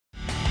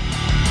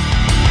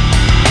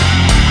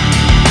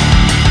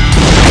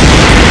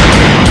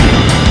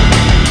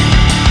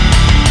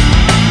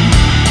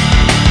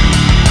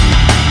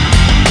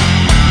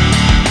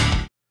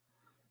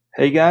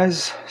Hey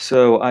guys,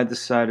 so I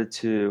decided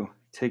to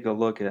take a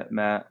look at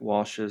Matt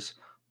Walsh's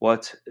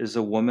What is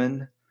a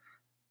Woman?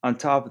 On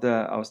top of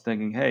that, I was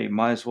thinking, hey,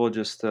 might as well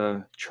just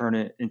turn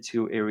it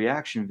into a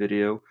reaction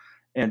video.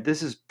 And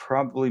this is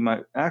probably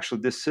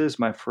this is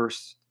my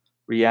first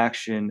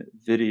reaction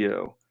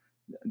video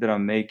that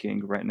I'm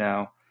making right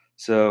now.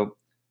 So,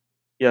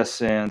 yes,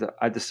 and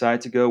I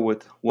decided to go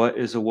with What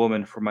is a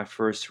Woman for my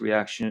first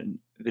reaction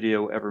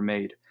video ever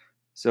made.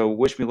 So,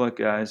 wish me luck,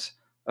 guys.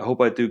 I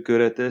hope I do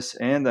good at this,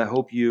 and I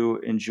hope you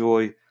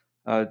enjoy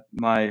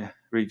my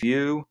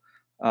review.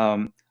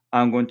 Um,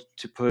 I'm going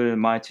to put in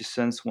my 2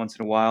 cents once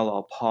in a while.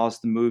 I'll pause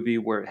the movie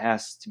where it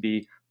has to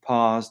be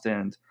paused,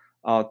 and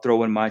I'll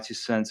throw in my 2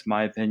 cents,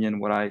 my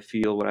opinion, what I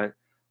feel,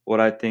 what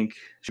I think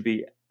should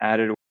be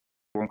added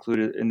or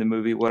included in the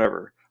movie,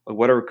 whatever.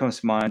 Whatever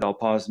comes to mind, I'll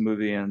pause the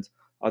movie and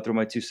I'll throw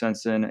my 2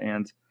 cents in.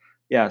 And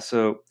yeah,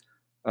 so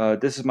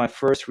this is my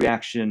first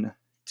reaction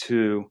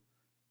to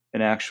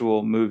an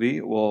actual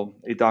movie, well,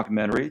 a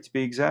documentary to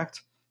be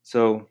exact.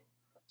 So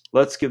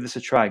let's give this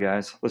a try,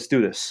 guys. Let's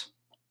do this.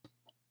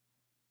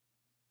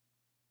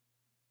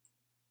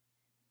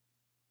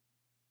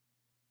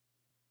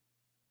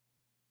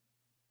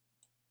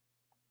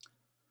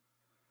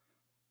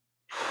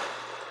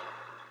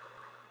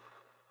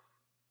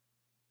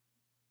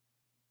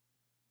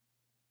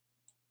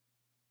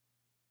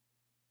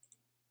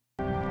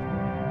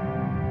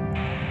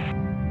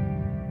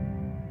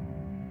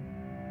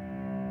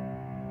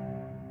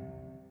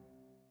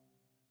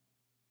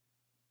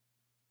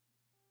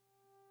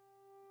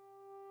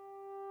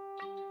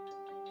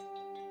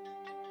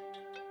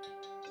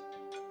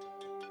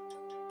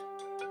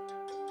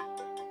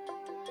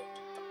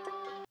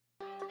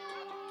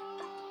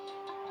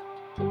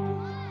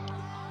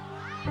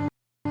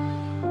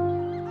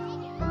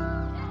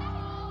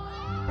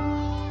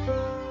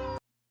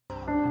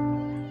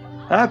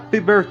 Happy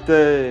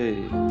birthday!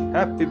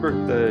 Happy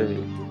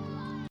birthday!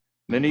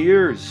 Many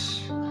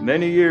years,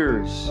 many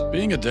years.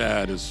 Being a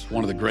dad is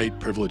one of the great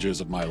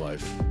privileges of my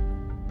life.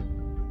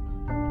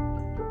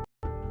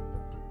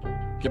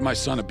 Give my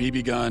son a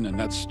BB gun, and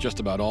that's just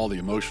about all the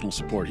emotional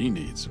support he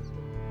needs.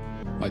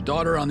 My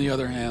daughter, on the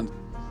other hand,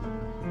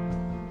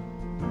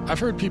 I've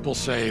heard people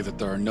say that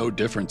there are no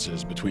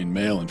differences between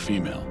male and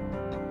female.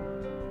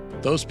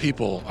 Those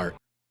people are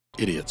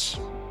idiots.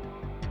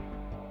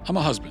 I'm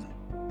a husband.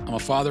 I'm a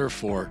father of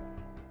 4.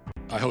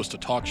 I host a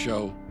talk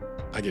show.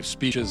 I give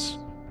speeches.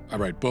 I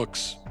write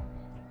books.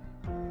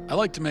 I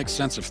like to make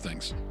sense of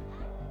things.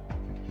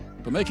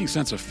 But making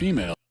sense of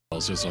females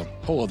is a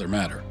whole other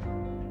matter.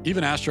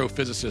 Even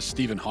astrophysicist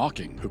Stephen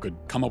Hawking, who could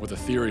come up with a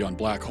theory on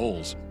black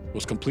holes,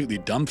 was completely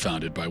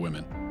dumbfounded by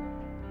women.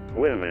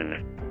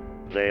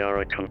 Women. They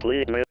are a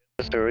complete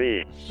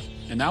mystery.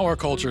 And now our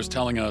culture is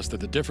telling us that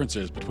the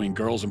differences between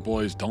girls and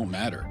boys don't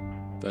matter.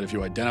 That if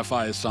you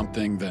identify as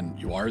something, then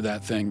you are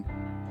that thing.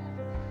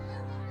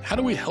 How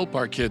do we help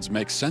our kids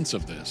make sense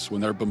of this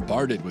when they're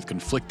bombarded with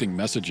conflicting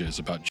messages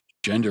about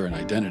gender and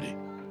identity?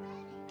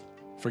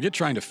 Forget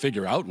trying to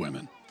figure out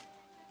women.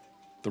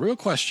 The real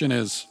question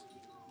is,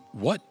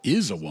 what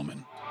is a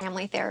woman?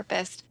 Family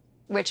therapist,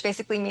 which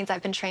basically means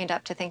I've been trained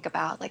up to think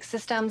about like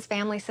systems,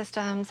 family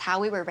systems, how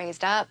we were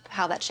raised up,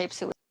 how that shapes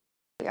who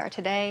we are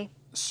today.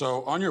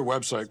 So on your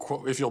website,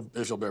 if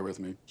you'll bear with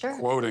me, Sure.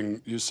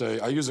 Quoting, you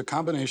say, I use a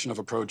combination of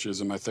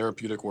approaches in my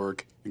therapeutic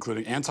work,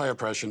 including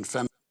anti-oppression,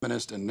 feminist,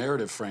 and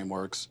narrative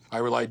frameworks. I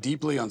rely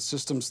deeply on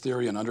systems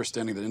theory and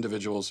understanding that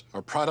individuals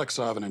are products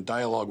of and in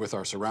dialogue with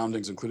our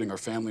surroundings, including our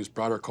families,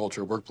 broader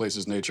culture,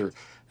 workplaces, nature,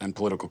 and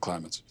political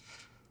climates.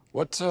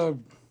 What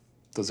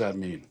does that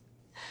mean?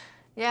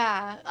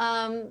 Yeah,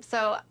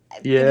 so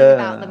thinking Yeah.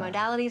 about the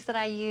modalities that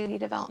I use,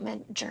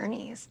 development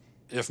journeys.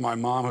 If my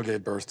mom who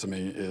gave birth to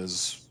me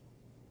is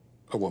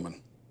a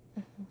woman,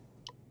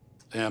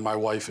 and my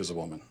wife is a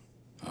woman,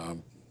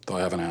 though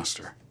I haven't asked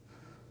her.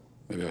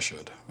 Maybe I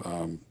should.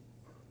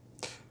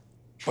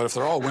 But if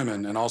they're all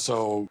women and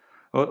also...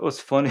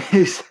 What's funny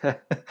is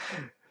that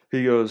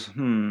he goes,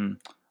 I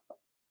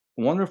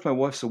wonder if my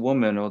wife's a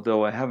woman,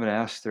 although I haven't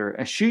asked her.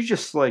 And she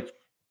just like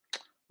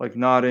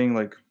nodding,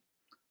 like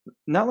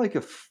not like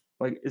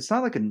it's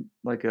not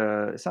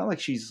it's not like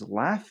she's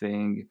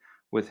laughing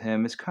with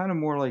him. It's kind of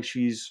more like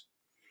she's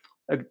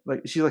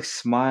she's like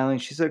smiling.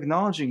 She's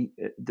acknowledging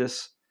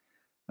this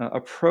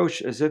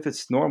approach as if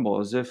it's normal,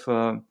 as if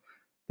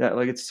that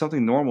like it's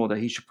something normal that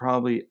he should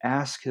probably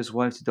ask his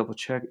wife to double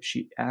check if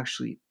she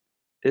actually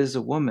is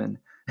a woman.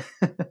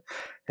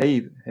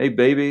 Hey,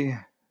 baby,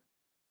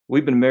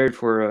 we've been married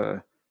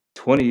for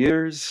 20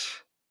 years,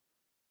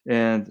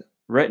 and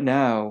right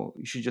now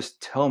you should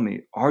just tell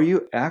me, are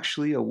you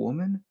actually a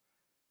woman?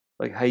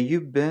 Like, have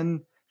you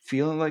been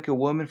feeling like a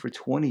woman for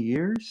 20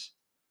 years?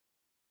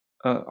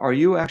 Are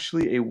you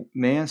actually a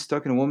man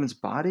stuck in a woman's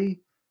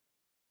body?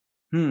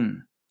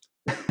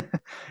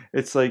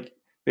 It's like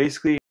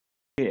basically,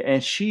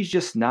 and she's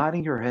just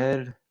nodding her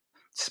head,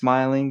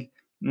 smiling,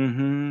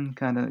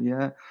 kind of,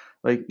 yeah.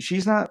 Like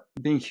she's not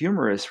being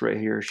humorous right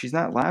here. She's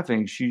not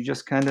laughing. She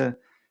just kind of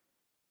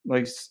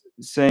like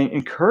saying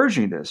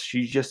encouraging this.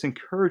 She's just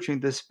encouraging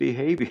this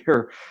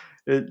behavior.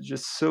 It's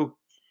just so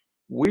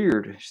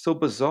weird, so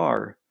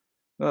bizarre.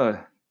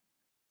 Uh,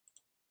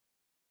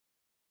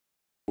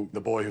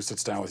 The boy who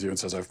sits down with you and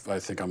says, I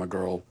think I'm a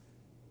girl,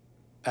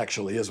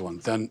 actually is one,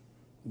 then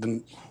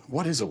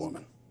what is a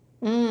woman?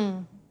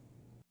 Mm.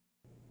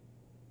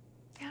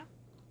 Yeah.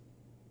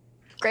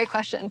 Great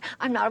question.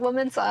 I'm not a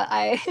woman, so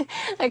I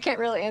can't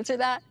really answer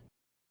that.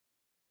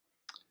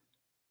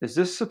 is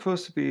this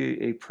supposed to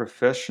be a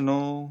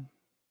professional,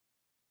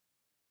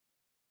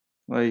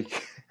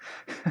 like,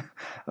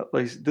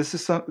 like this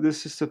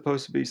is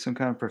supposed to be some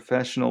kind of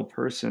professional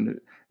person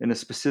in a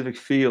specific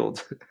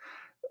field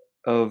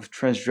of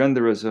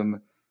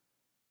transgenderism,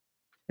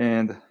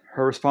 and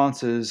her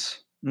response is,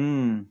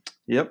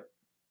 yep,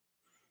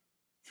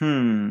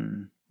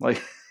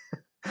 like,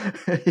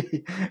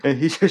 and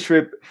he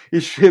straight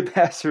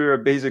asked her a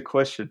basic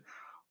question: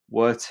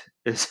 "What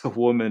is a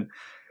woman?"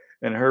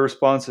 And her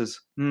response is,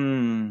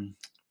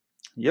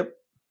 yep,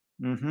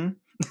 mm-hmm.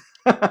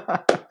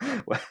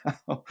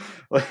 Wow,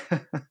 like,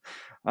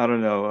 I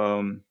don't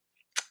know.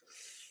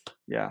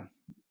 Yeah,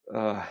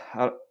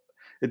 I,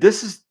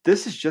 this is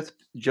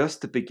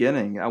just the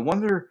beginning. I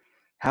wonder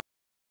how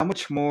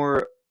much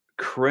more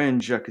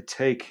cringe I could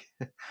take.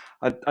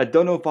 I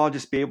don't know if I'll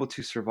just be able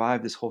to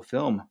survive this whole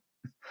film.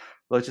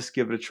 Let's just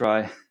give it a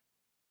try.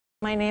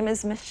 My name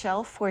is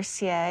Michelle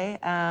Forcier,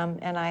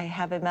 and I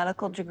have a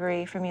medical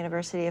degree from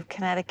University of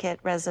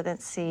Connecticut,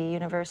 residency,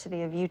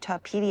 University of Utah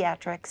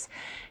Pediatrics,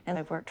 and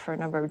I've worked for a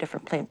number of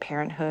different Planned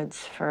Parenthoods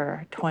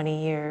for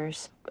 20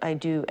 years. I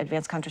do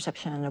advanced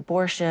contraception and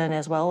abortion,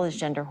 as well as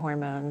gender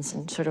hormones,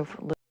 and sort of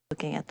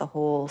looking at the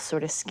whole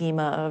sort of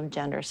schema of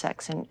gender,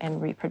 sex,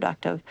 and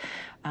reproductive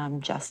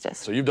justice.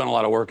 So you've done a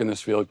lot of work in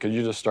this field. Could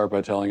you just start by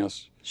telling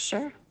us?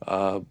 Sure.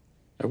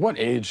 At what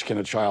age can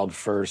a child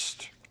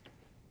first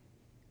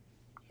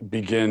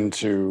begin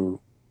to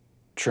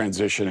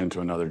transition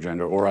into another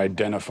gender or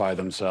identify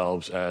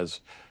themselves as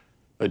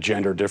a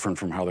gender different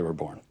from how they were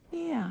born?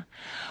 Yeah.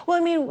 Well,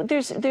 I mean,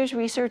 there's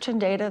research and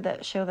data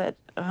that show that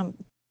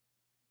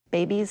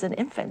babies and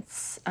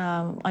infants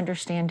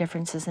understand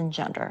differences in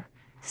gender.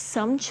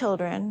 Some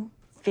children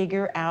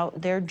figure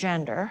out their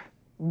gender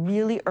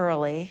really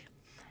early,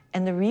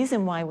 and the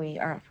reason why we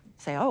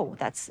say, oh,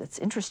 that's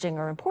interesting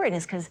or important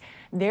is because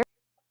they're.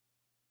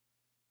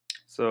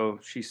 So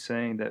she's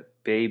saying that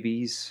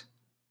babies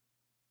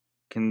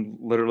can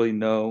literally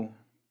know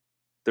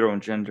their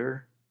own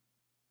gender.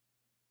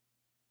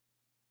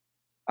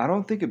 I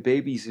don't think a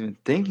baby's even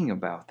thinking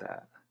about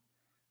that.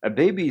 A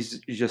baby's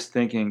just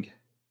thinking,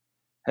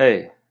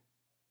 hey,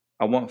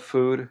 I want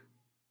food,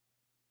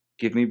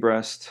 give me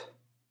breast,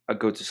 I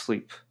go to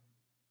sleep.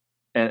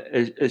 And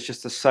it's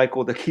just a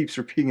cycle that keeps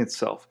repeating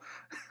itself.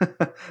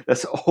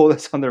 That's all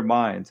that's on their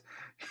mind.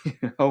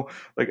 You know,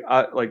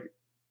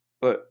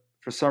 but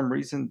for some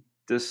reason,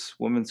 this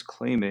woman's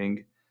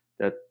claiming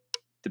that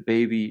the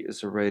baby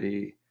is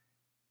already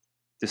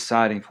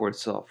deciding for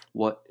itself.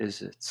 What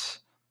is it?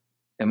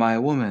 Am I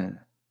a woman?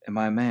 Am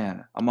I a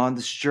man? I'm on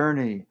this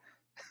journey.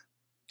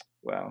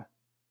 Wow.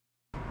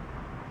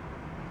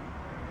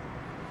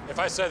 If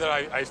I say that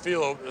I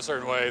feel a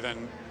certain way,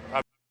 then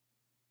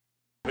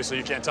obviously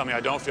you can't tell me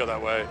I don't feel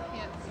that way.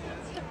 Yeah.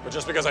 But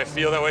just because I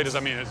feel that way, does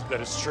that mean that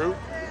it's true?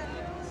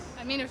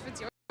 I mean, if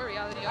it's your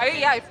reality,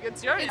 Okay. Yeah, if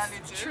it's your reality.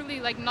 It's truly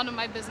like none of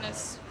my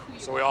business who you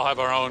So we all have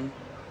our own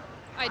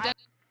identity.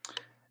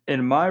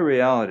 In my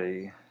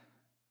reality,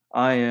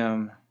 I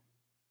am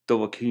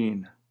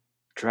Dovahkiin,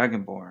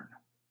 Dragonborn.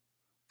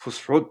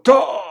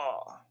 Fusroda!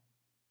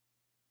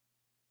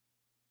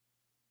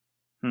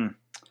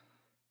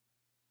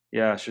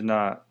 Yeah, I should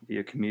not be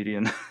a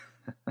comedian.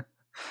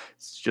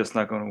 It's just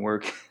not going to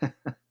work.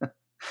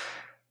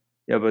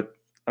 Yeah, but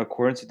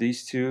according to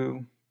these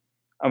two,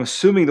 I'm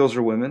assuming those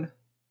are women.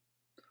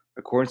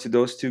 According to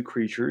those two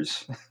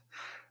creatures,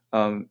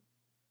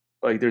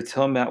 like they're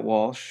telling Matt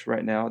Walsh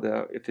right now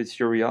that if it's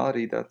your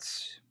reality,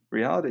 that's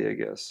reality, I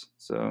guess.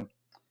 So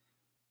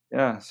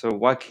yeah, so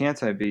why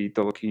can't I be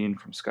Dovahkiin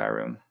from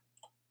Skyrim?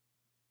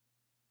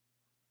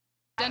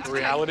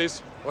 realities.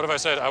 What if I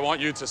said, I want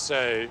you to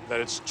say that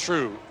it's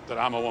true that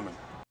I'm a woman?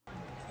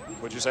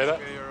 Would you say that?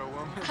 Okay, you're a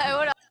woman. I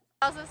would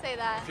also say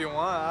that. If you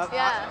want.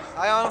 Yeah.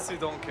 I honestly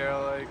don't care.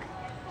 Like,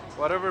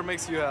 whatever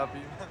makes you happy.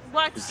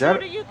 What's Is true that-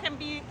 to you can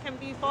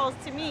be false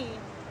to me.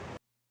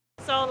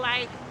 So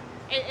like,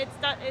 it's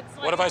like.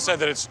 What if I said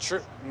that it's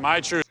true?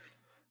 My truth.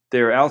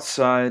 They're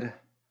outside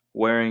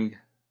wearing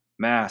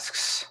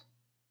masks.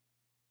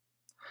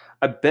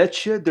 I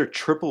bet you they're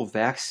triple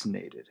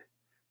vaccinated,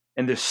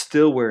 and they're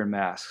still wearing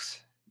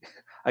masks.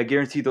 I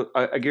guarantee.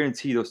 I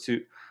guarantee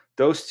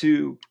those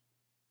two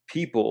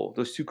people,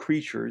 those two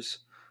creatures,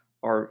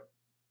 are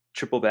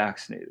triple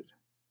vaccinated,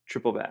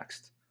 triple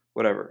vaxxed,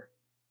 whatever.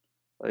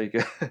 Like,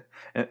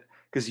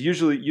 because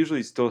usually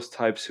it's those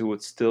types who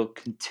would still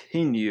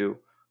continue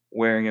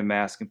wearing a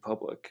mask in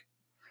public.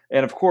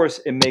 And of course,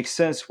 it makes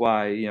sense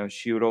why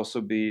she would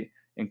also be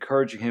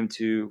encouraging him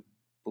to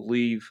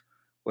believe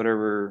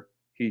whatever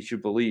he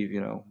should believe.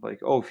 Like,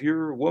 oh, if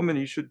you're a woman,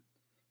 if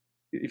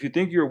you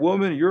think you're a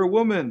woman, you're a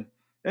woman,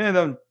 and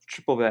I'm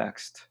triple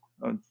vaxxed,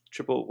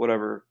 triple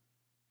whatever,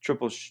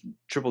 triple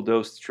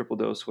dose,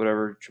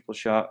 whatever, triple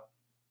shot.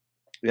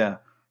 Yeah,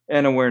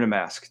 and I'm wearing a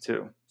mask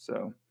too.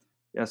 So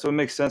yeah, so it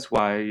makes sense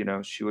why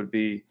she would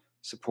be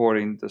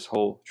supporting this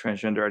whole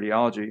transgender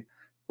ideology.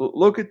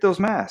 Look at those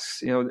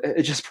masks.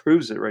 It just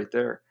proves it right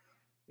there.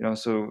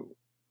 So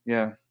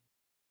yeah,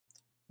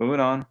 moving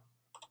on.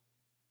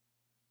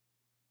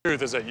 The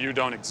truth is that you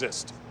don't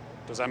exist.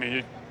 Does that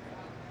mean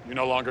you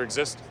no longer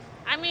exist?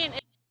 I mean,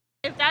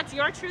 if that's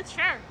your truth,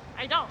 sure.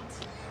 I don't.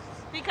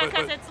 Because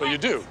it's but like, you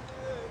do.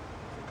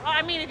 Well,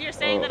 I mean, if you're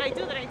saying that I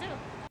do, then I do.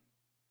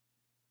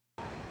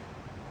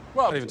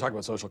 Well, I'm not even talking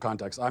about social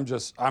context. I'm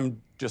just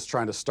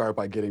trying to start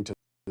by getting to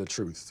the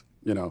truth,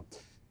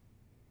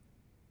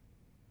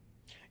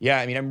 Yeah,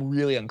 I mean, I'm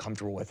really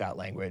uncomfortable with that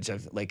language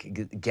of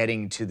like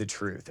getting to the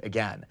truth.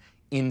 Again,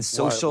 in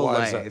social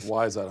life.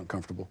 Why is that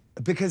uncomfortable?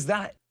 Because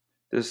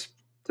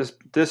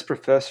this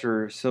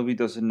professor Sylvie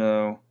doesn't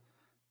know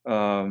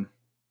the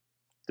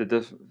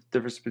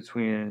difference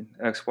between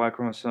XY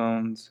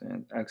chromosomes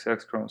and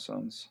XX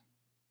chromosomes.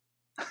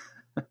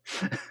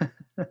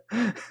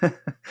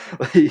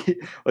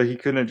 like he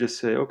couldn't just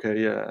say, okay,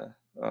 yeah,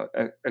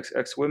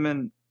 X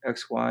women,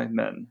 XY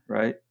men,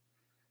 right?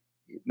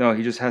 No,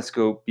 he just has to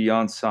go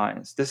beyond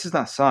science. This is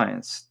not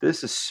science.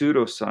 This is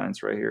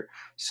pseudoscience right here.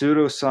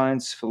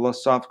 Pseudoscience,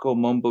 philosophical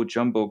mumbo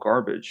jumbo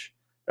garbage.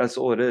 That's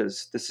all it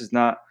is. This is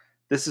not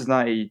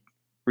a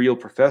real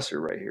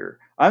professor right here.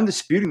 I'm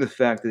disputing the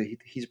fact that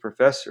he's a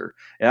professor,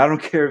 and I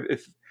don't care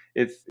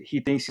if he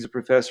thinks he's a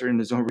professor in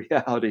his own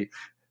reality.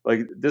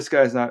 Like this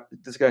guy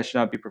should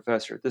not be a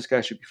professor. This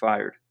guy should be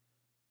fired.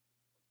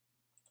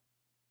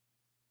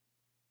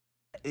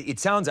 it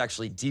sounds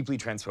actually deeply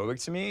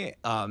transphobic to me.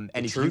 And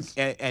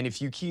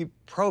if you keep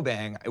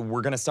probing,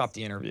 we're gonna stop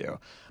the interview.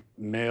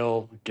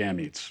 Male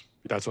gametes.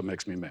 That's what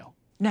makes me male.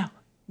 No,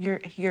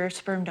 your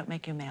sperm don't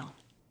make you male.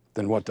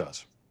 Then what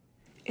does?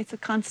 It's a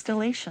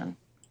constellation.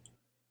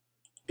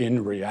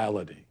 In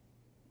reality,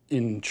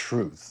 in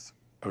truth,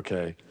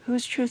 okay?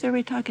 Whose truth are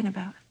we talking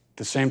about?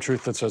 The same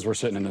truth that says we're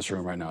sitting in this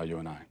room right now, you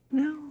and I.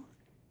 No,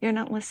 you're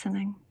not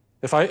listening.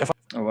 If I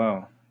Oh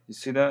wow, you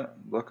see that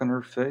look on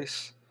her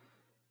face?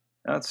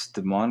 That's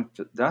demonic.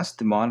 That's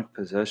demonic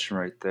possession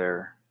right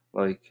there.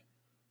 Like,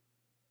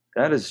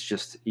 that is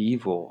just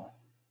evil.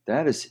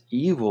 That is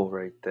evil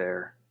right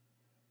there.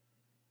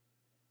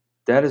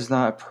 That is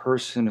not a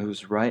person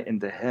who's right in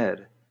the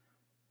head.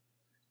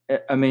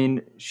 I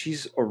mean,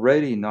 she's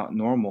already not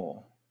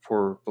normal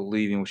for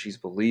believing what she's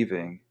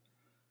believing.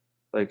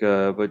 Like,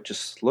 but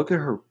just look at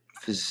her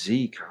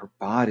physique, her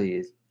body.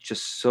 It's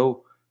just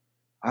so,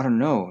 I don't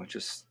know,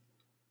 just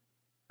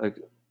like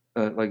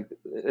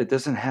it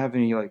doesn't have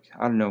any, like,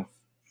 I don't know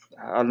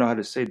how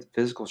to say the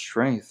physical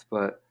strength,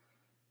 but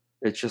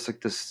it's just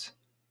like this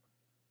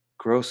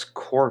gross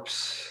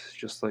corpse,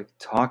 just like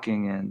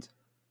talking. And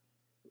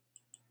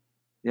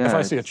yeah, if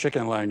I see a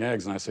chicken laying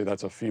eggs and I say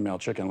that's a female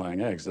chicken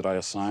laying eggs, did I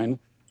assign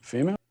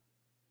female?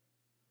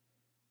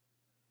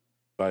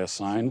 Did I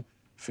assign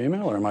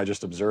female, or am I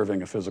just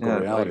observing a physical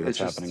reality that's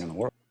happening in the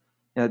world?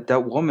 Yeah,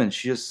 that woman,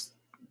 she just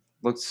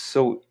looks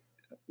so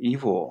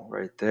evil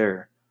right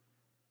there.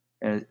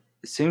 And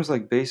it seems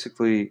like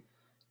basically,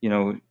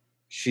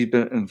 she's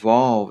been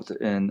involved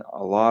in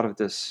a lot of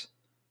this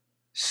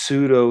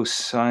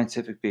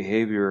pseudo-scientific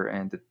behavior,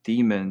 and the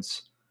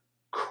demons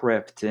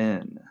crept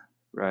in,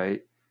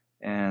 right?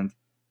 And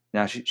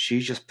now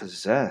she's just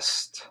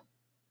possessed,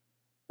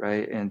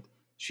 right? And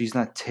she's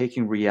not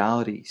taking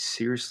reality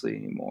seriously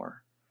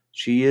anymore.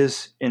 She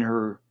is in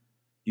her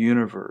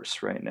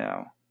universe right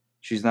now.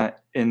 She's not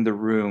in the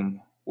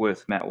room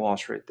with Matt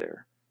Walsh right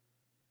there.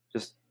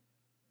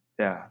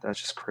 Yeah, that's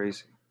just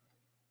crazy.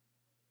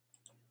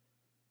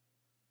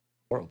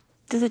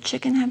 Does a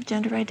chicken have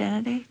gender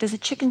identity? Does a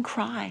chicken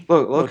cry?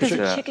 Look Does at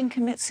a that. chicken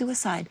commit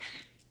suicide?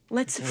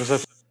 Like,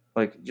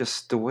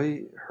 just the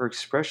way her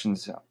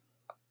expressions,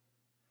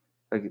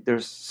 like,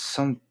 there's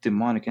some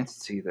demonic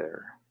entity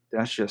there.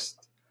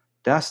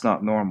 That's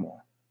not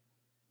normal.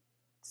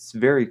 It's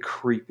very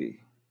creepy.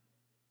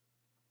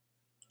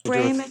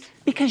 Frame it,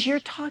 because you're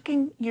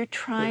trying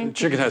The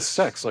chicken has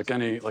sex like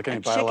any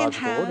biological organism. A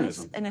chicken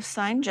organism. has an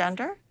assigned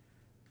gender,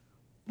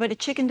 but a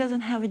chicken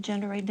doesn't have a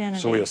gender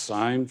identity. So we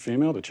assign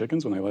female to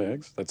chickens when they lay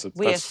eggs?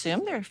 We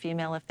assume they're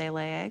female if they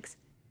lay eggs.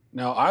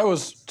 Now, I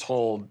was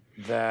told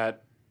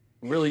that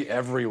really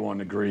everyone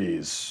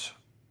agrees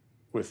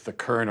with the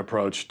current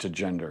approach to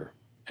gender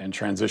and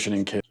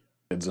transitioning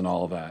kids and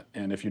all of that.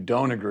 And if you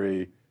don't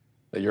agree,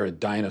 that you're a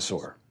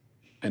dinosaur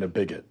and a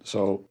bigot.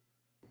 So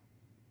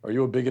are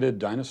you a bigoted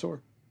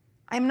dinosaur?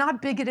 I'm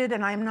not bigoted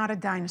and I'm not a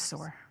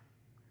dinosaur.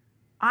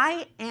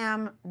 I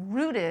am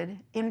rooted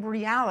in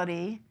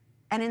reality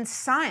and in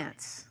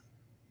science.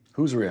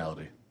 Whose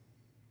reality?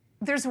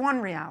 There's one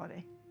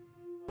reality.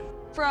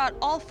 Throughout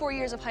all 4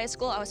 years of high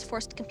school, I was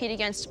forced to compete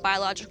against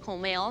biological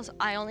males.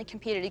 I only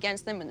competed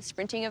against them in the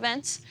sprinting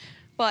events.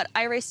 but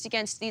I raced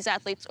against these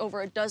athletes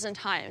over a dozen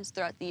times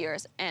throughout the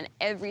years, and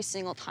every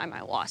single time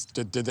I lost.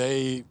 Did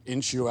they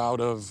inch you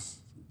out of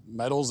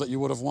medals that you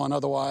would have won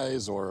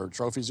otherwise, or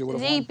trophies you would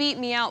have won? They beat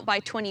me out by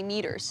 20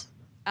 meters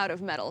out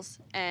of medals,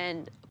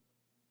 and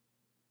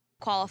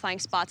qualifying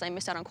spots, I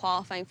missed out on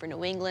qualifying for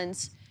New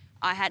England's.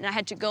 I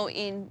had to go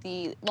in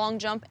the long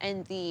jump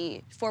and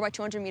the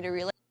 4x200 meter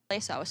relay,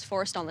 so I was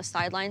forced on the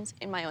sidelines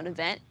in my own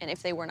event, and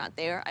if they were not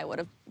there, I would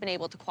have been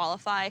able to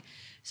qualify.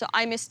 So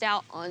I missed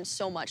out on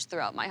so much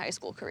throughout my high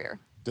school career.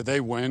 Did they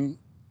win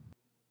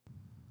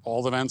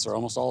all the events or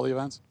almost all the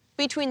events?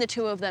 Between the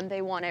two of them,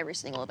 they won every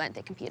single event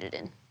they competed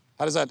in.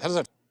 How does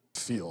that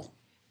feel?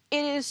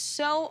 It is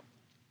so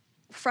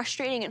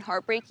frustrating and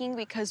heartbreaking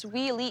because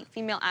we elite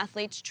female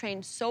athletes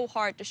train so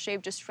hard to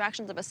shave just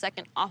fractions of a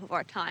second off of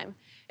our time.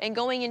 And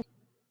going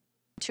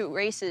into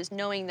races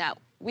knowing that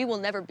we will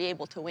never be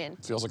able to win.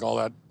 Feels like all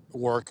that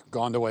work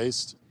gone to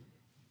waste?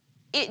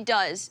 It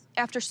does.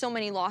 After so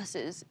many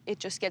losses, it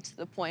just gets to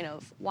the point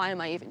of, why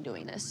am I even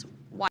doing this?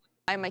 Why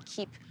am I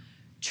keep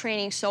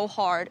training so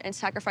hard and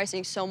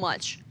sacrificing so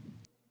much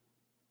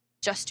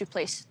just to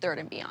place third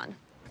and beyond?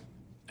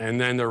 And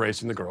then they're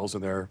racing the girls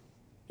and they're,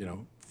 you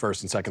know,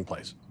 first and second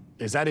place.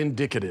 Is that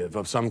indicative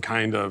of some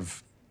kind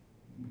of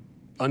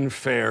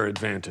unfair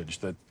advantage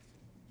that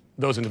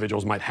those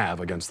individuals might have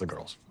against the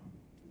girls?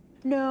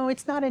 No,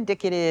 it's not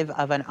indicative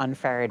of an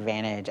unfair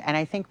advantage. And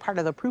I think part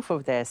of the proof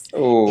of this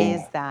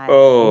is that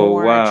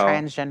more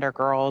transgender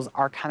girls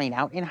are coming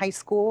out in high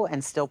school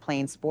and still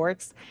playing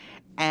sports.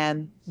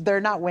 And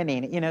they're not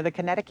winning. You know, the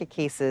Connecticut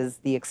case is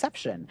the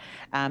exception.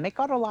 It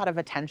got a lot of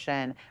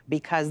attention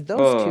because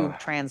those two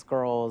trans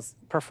girls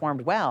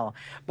performed well.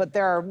 But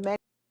there are many.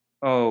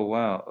 Oh,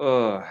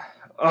 wow.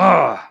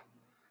 I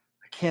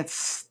can't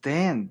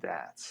stand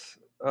that.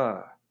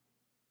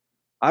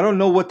 I don't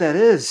know what that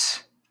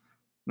is.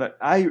 But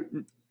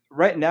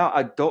right now,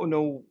 I don't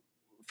know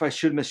if I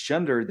should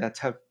misgender that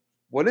type.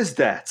 What is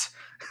that?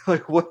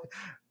 Like,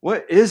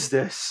 what is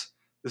this?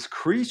 This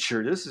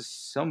creature? This is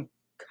some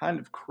kind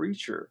of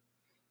creature.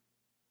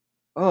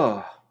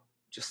 How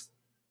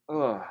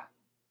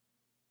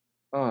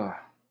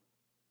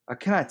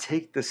can I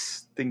take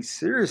this thing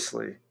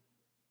seriously?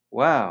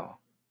 Wow.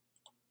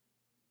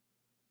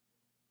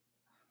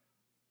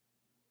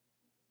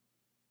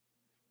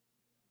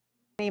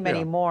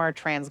 Many more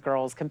trans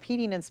girls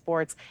competing in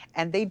sports,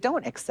 and they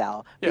don't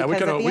excel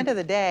because at the end of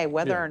the day,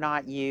 whether or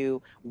not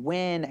you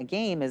win a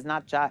game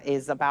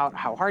is about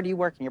how hard you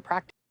work in your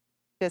practice,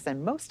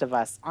 and most of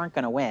us aren't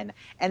going to win,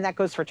 and that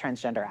goes for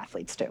transgender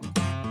athletes too.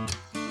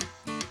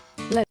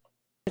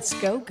 Let's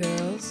go,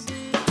 girls.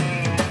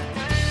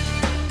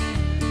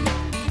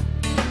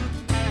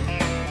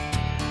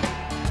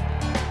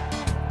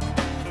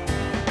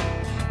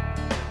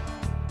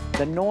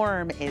 The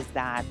norm is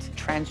that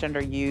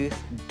transgender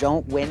youth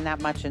don't win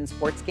that much in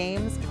sports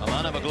games.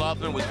 Alana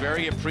McLaughlin was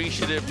very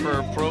appreciative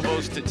for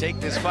Provost to take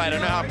this fight. I don't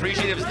know how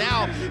appreciative is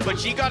now, but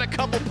she got a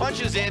couple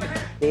punches in.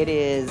 It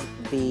is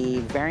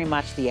very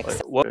much the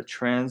exception. What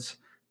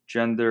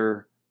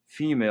transgender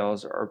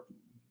females are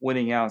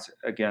winning out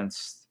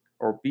against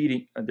or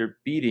they're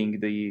beating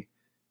the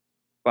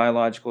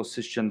biological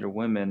cisgender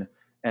women,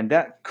 and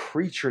that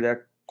creature,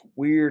 that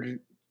weird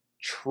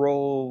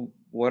troll,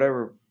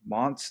 whatever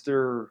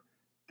monster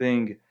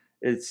thing,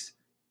 it's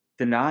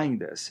denying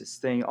this. It's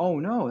saying, "Oh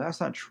no, that's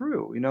not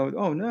true." You know,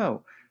 "Oh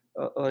no,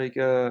 like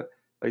the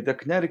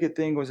Connecticut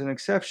thing was an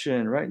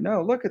exception, right?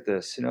 No, look at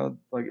this. You know,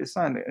 like it's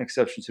not an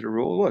exception to the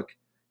rule. Look,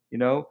 you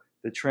know,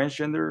 the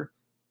transgender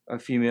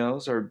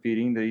females are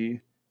beating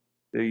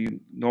the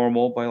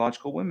normal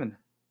biological women."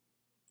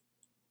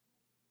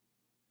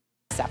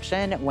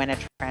 Exception when a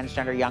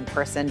transgender young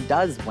person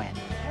does win.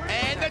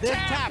 And the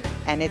tap.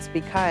 And it's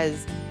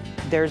because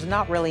there's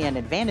not really an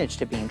advantage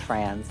to being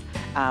trans.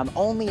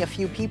 Only a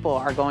few people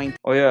are going.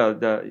 Oh yeah,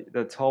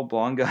 the tall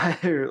blonde guy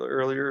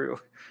earlier.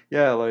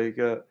 Yeah, like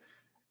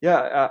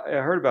yeah, I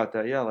heard about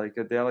that. Yeah, like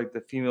they had like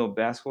the female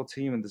basketball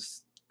team, and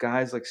this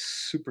guy's like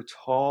super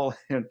tall,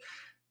 and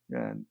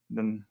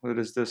then what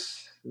is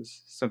this?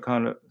 Is some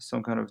kind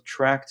of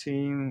track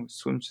team,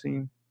 swim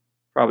team,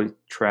 probably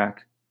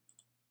track.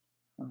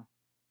 Oh,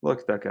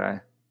 look at that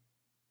guy.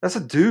 That's a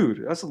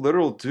dude. That's a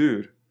literal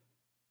dude.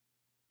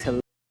 To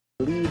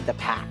lead the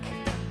pack.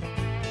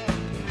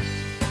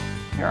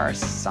 There are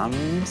some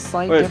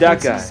slight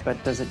differences,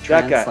 but does it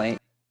translate?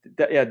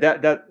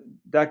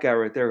 That guy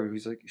right there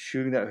who's like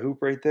shooting that hoop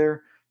right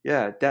there.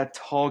 Yeah, that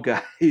tall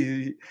guy.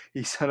 He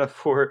signed up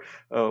for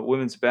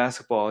women's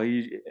basketball.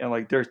 And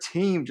like their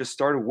team just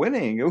started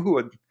winning.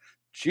 Ooh,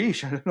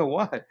 geez, I don't know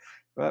why.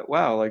 But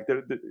wow, like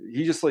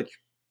he just like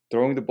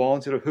throwing the ball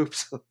into the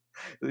hoops.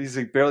 He's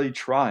like barely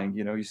trying.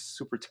 You know, he's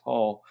super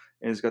tall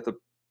and he's got the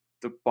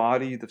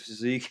body, the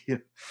physique.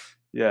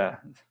 Yeah.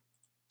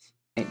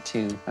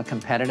 To a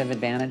competitive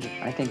advantage,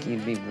 I think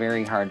you'd be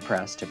very hard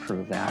pressed to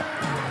prove that.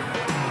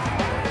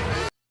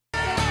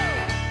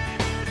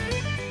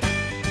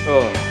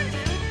 Oh.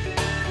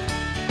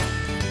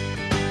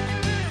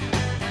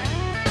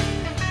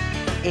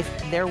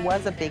 If there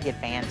was a big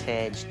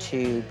advantage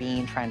to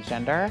being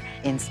transgender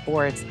in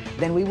sports,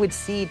 then we would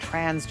see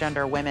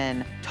transgender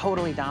women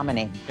totally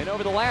dominate. And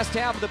over the last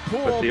half of the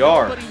pool, but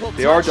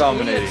they are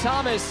dominating. Leah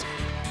Thomas.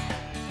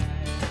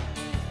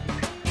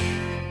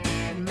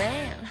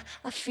 Man,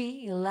 I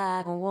feel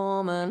like a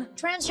woman.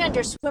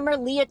 Transgender swimmer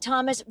Leah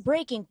Thomas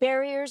breaking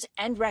barriers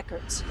and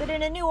records. But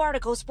in a new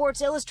article,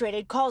 Sports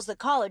Illustrated calls the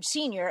college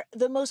senior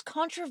the most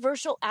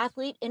controversial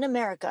athlete in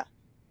America.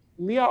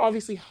 Leah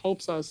obviously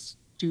helps us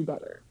do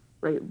better,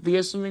 right?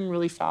 Leah's swimming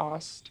really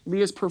fast.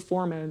 Leah's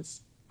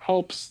performance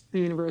helps the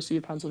University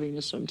of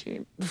Pennsylvania swim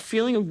team. The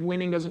feeling of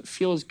winning doesn't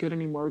feel as good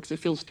anymore because it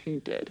feels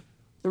tainted.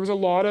 There was a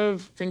lot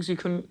of things you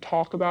couldn't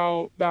talk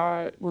about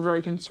that were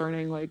very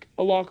concerning, like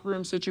a locker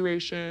room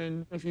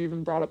situation. If you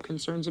even brought up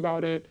concerns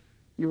about it,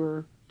 you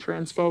were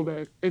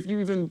transphobic. If you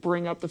even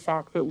bring up the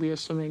fact that Leah's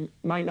swimming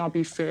might not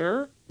be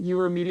fair, you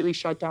were immediately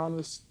shut down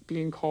as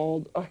being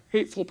called a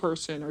hateful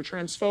person or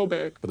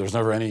transphobic. But there's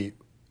never any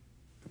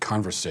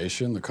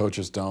conversation. The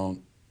coaches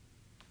don't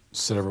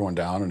sit everyone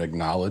down and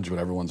acknowledge what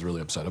everyone's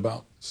really upset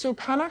about. So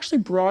Penn actually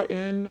brought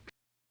in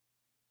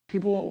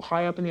people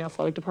high up in the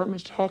athletic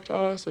department to talk to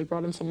us. They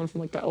brought in someone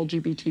from like the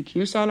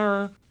LGBTQ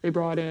center. They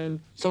brought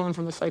in someone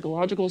from the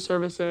psychological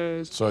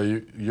services.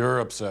 So you're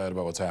upset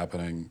about what's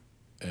happening,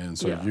 and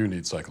so you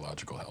need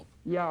psychological help.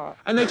 Yeah,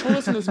 and they told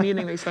us in this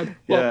meeting, they said,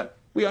 look,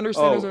 we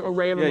understand there's an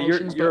array of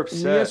emotions, but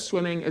Leah's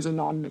swimming is a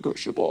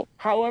non-negotiable.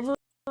 However,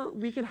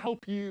 we can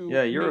help you.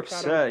 Yeah, you're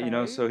upset, you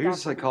know, so here's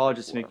a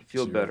psychologist to make you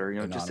feel better.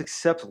 You know, just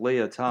accept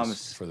Leah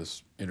Thomas. For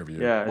this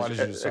interview. Yeah, Why did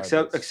you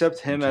decide accept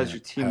him as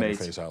your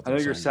teammate. I know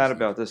you're sad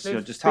about this. You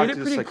know, just talk to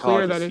the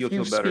psychologist, you'll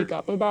feel better. If you speak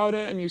up about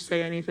it and you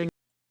say anything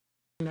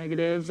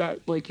negative,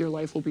 that like your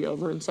life will be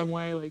over in some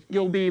way. Like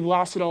you'll be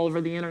blasted all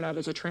over the internet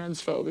as a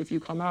transphobe if you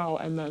come out,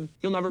 and then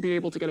you'll never be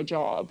able to get a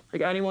job.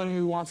 Like anyone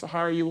who wants to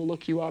hire you will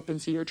look you up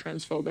and see you're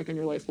transphobic and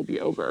your life will be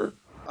over.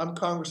 I'm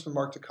Congressman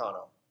Mark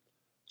Takano.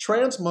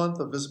 Trans Month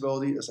of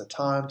Visibility is a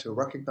time to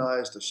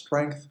recognize the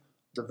strength,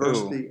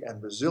 diversity,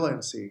 and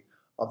resiliency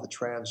of the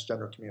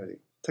transgender community.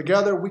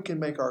 Together, we can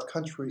make our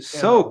country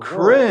and our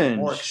world a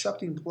more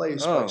accepting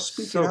place by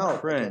speaking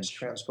out against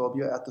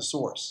transphobia at the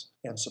source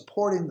and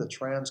supporting the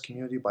trans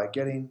community by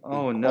getting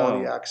the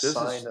Equality Act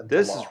signed into law.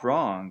 This is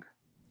wrong.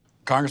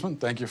 Congressman,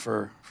 thank you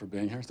for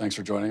being here. Thanks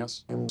for joining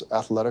us. And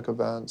athletic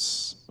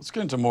events. Let's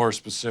get into more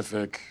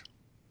specific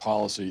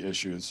policy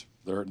issues.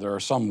 There are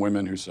some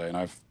women who say, and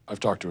I've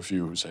talked to a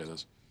few who say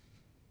this,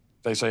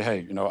 they say,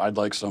 hey, you know, I'd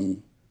like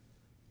some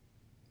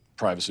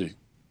privacy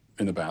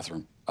in the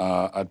bathroom.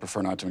 I'd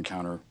prefer not to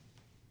encounter,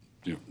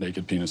 you know,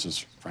 naked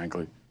penises,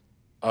 frankly.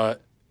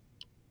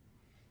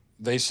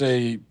 They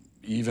say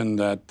even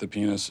that the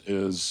penis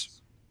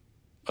is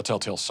a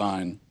telltale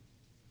sign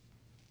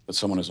that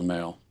someone is a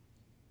male.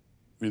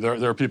 I mean,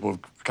 there are people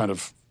who've kind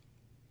of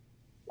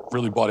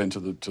really bought into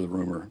the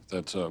rumor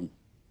that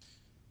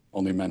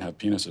only men have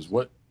penises.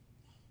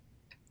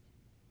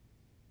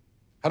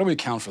 How do we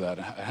account for that?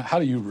 How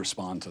do you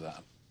respond to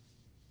that?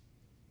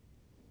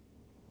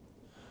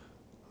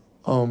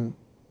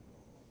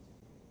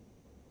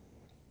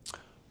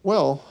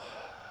 Well,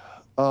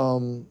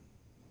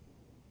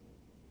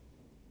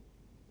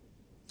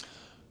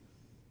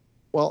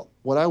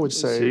 what I would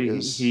say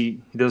is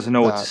he doesn't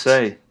know what to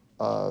say.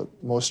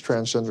 Most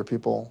transgender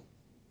people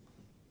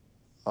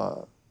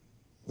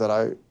that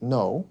I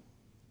know,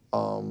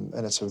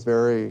 and it's a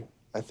very,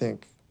 I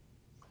think,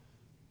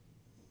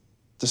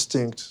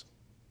 distinct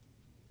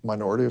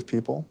minority of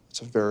people.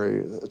 It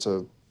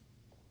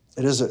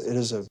is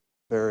a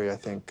very, I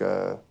think,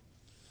 we're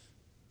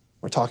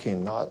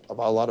talking not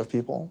about a lot of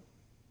people.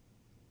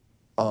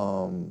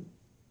 I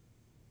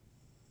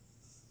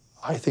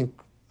think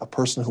a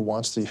person who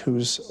wants to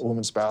use a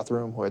woman's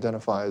bathroom, who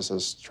identifies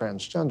as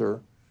transgender,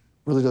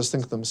 really does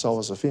think of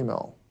themselves as a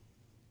female.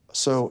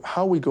 So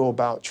how we go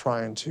about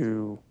trying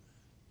to,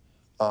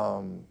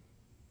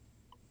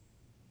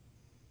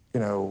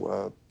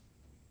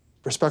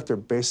 respect their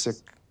basic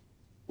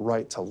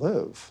right to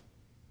live,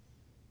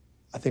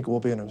 I think will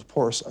be an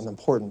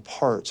important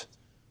part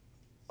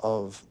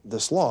of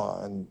this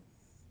law. And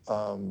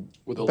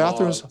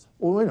bathrooms.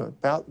 Well, wait a minute.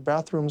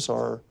 Bathrooms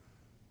are,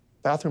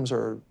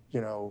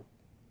 you know,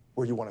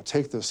 where you want to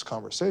take this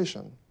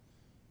conversation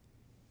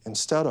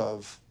instead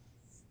of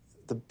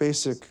the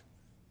basic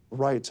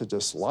right to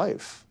just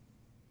life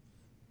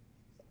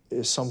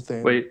is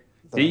something that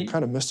I'm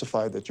kind of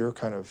mystified that you're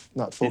kind of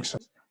not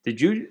focusing.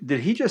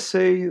 Did he just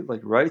say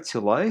like right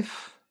to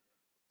life?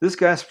 This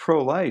guy's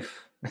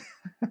pro-life.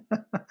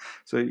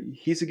 So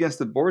he's against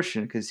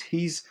abortion because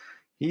he's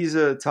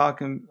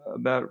talking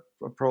about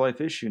a pro-life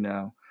issue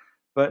now.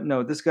 But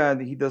no, this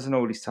guy, he doesn't know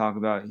what he's talking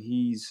about.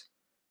 He's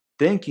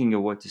thinking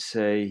of what to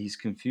say. He's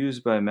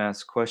confused by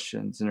Matt's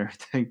questions and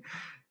everything.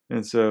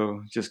 And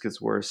so it just gets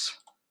worse.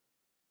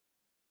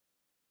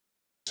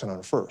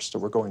 On first, so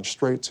we're going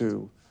straight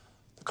to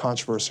the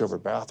controversy over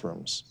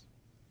bathrooms.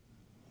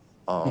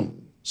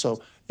 So,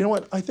 you know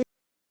what? I think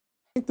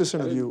this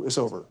interview is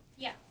over.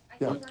 Yeah.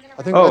 Yeah,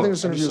 I think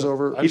this interview is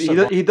over.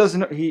 He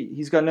doesn't.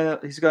 He's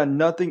got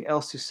nothing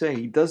else to say.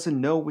 He doesn't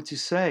know what to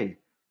say.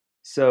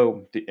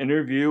 So the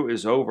interview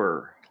is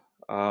over.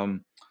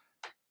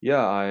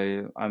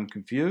 Yeah, I'm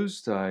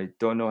confused. I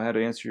don't know how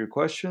to answer your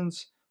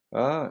questions.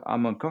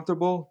 I'm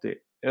uncomfortable. The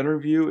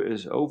interview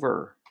is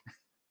over.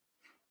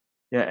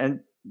 Yeah, and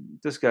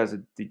this guy's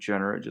a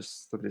degenerate.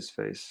 Just look at his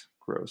face.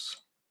 Gross.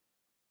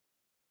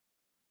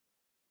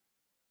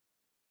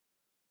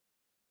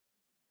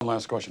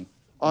 Last question.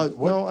 No,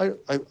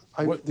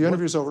 the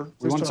interview's over. We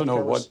Please want turn to off the know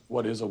cameras.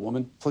 what is a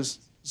woman? Please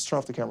turn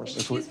off the cameras.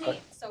 Excuse me.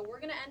 So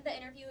we're gonna end the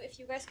interview. If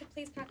you guys could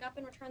please pack up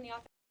and return the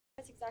office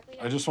exactly.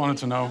 I just wanted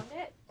to know.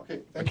 Okay.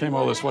 I came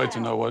all this way to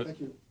know what.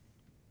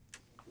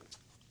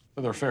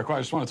 They're fair questions.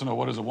 I just wanted to know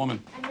what is a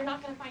woman. And you're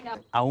not gonna find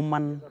out. A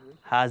woman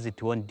has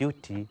its own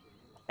duty,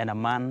 and a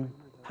man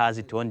has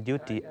its own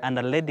duty, and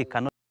a lady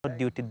cannot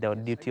do the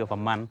duty of a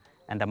man,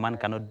 and a man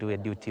cannot do a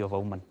duty of a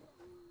woman.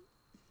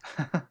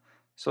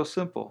 So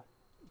simple.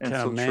 And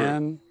Can so a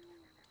man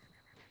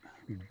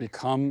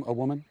become a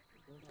woman?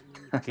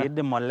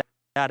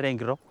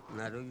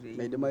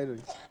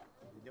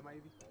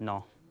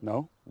 No.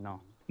 No?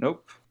 No.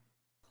 Nope.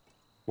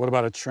 What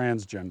about a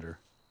transgender?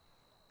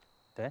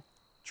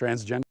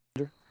 Transgender?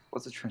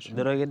 What's a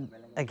transgender?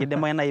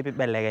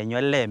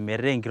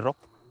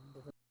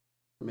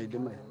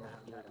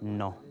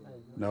 No.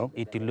 No?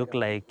 It will look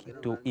like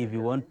if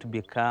you want to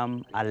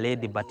become a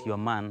lady but you're a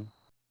man,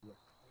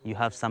 you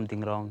have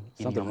something wrong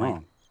in your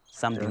mind.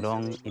 Something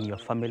wrong in your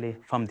family,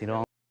 something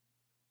wrong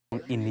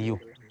in you.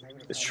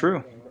 It's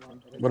true.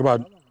 What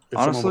about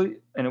honestly?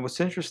 And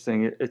what's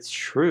interesting, it's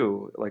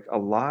true. Like a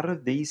lot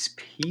of these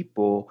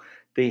people,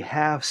 they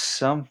have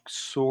some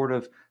sort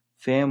of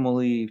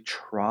family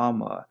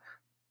trauma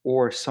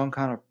or some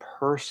kind of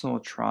personal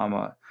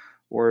trauma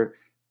or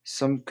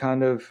some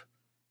kind of,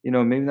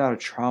 maybe not a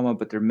trauma,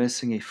 but they're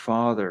missing a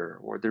father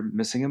or they're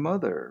missing a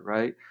mother,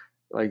 right?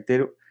 Like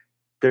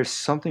there's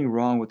something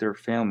wrong with their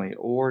family,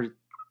 or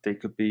they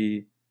could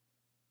be,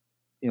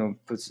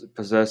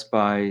 possessed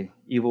by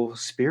evil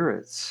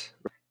spirits.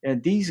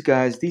 And these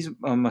guys, these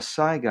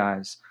Maasai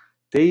guys,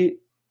 they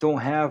don't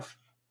have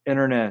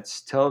internet,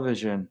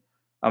 television.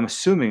 I'm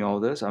assuming all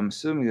this. I'm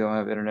assuming they don't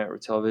have internet or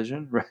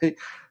television, right?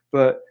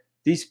 But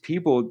these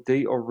people,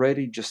 they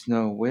already just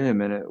know, wait a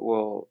minute,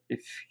 well,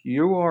 if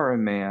you are a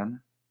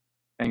man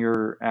and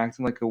you're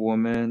acting like a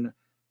woman,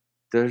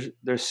 there's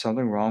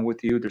something wrong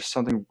with you. There's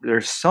something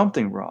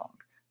wrong.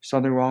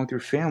 Something wrong with your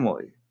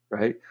family,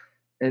 right?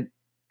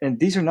 And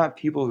these are not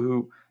people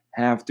who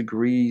have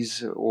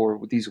degrees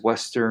or these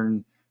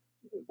Western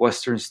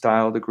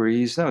style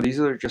degrees. No,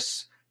 these are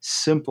just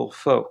simple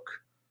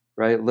folk,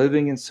 right?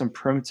 Living in some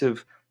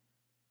primitive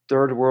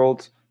third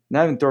world,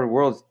 not even third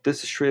world,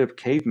 this is straight up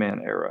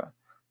caveman era.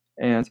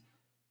 And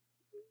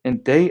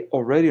they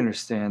already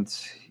understand,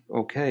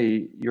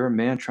 okay, you're a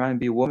man trying to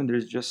be a woman.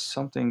 There's just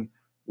something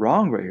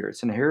wrong right here.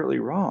 It's inherently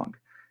wrong.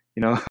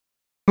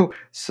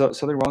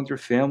 Something wrong with your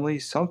family,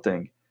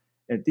 something.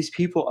 And these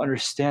people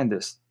understand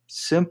this.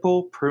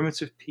 Simple,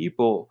 primitive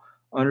people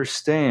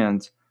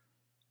understand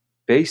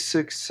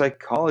basic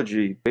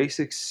psychology,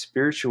 basic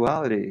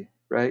spirituality,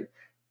 right?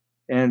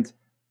 And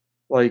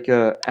like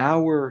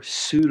our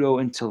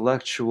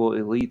pseudo-intellectual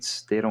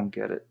elites, they don't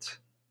get it.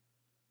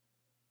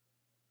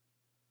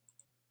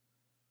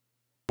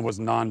 Was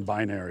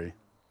non-binary.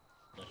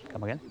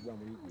 Come again?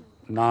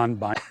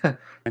 Non-binary.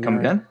 Come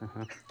again?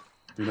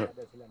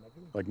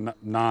 Like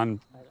non.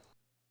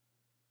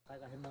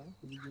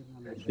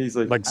 He's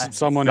like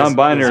someone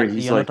non-binary.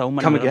 He's like,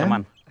 come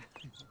again?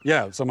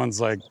 Yeah, someone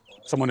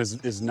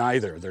is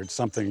neither. There's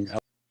something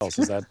else.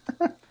 Is that?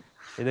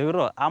 It's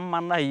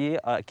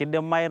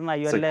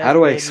like, how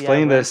do I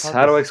explain this?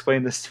 How do I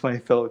explain this to my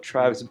fellow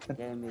tribesmen?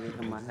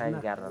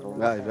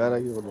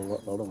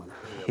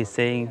 He's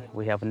saying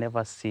we have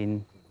never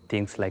seen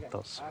things like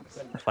those.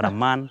 For a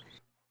man,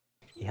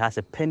 he has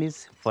a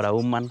penis. For a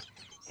woman,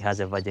 he has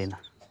a vagina.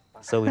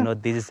 So we know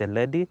this is a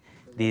lady,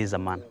 this is a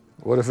man.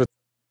 What if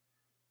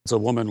it's a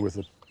woman with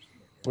a?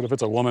 What if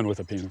it's a woman with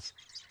a penis?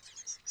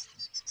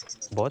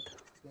 Both.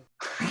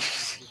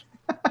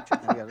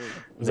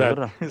 Is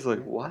that? He's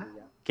like, what?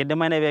 It's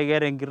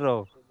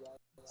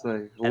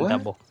like,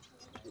 what?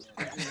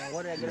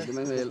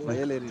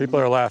 People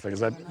are laughing. Is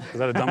that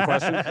a dumb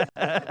question?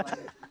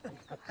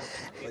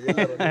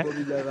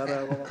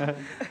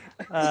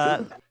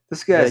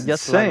 This guy's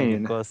just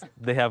insane. Because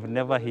they have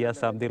never heard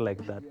something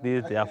like that.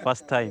 This is their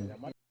first time.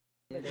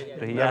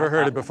 Never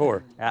heard it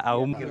before.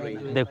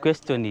 The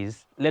question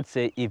is, let's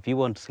say if you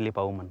want to sleep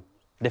a woman,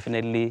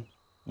 definitely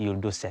you'll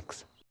do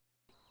sex.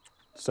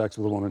 Sex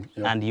with a woman.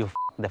 Yep. And you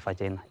the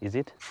vagina, is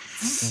it?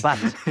 But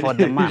for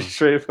the man,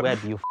 where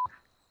do you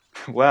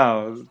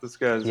Wow, this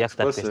guy's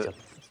explicit.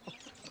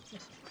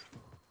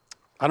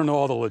 I don't know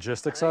all the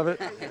logistics of it.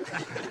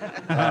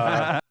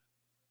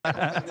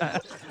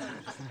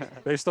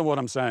 Based on what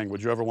I'm saying,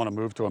 would you ever want to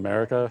move to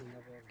America?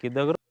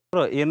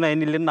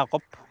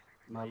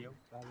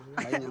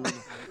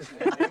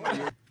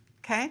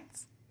 Okay,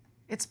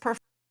 it's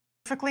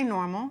perfectly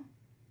normal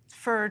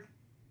for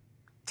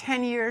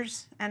 10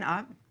 years and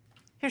up.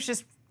 Here's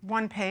just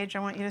one page I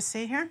want you to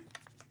see here.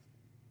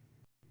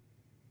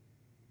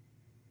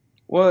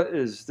 What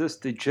is this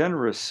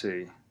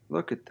degeneracy?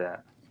 Look at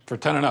that. For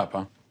 10 and up,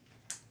 huh?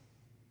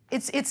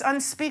 It's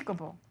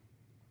unspeakable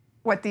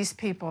what these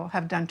people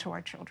have done to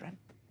our children.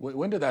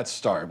 When did that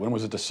start? When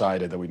was it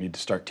decided that we need to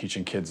start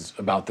teaching kids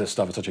about this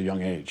stuff at such a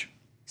young age?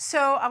 So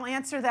I'll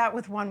answer that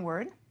with one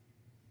word: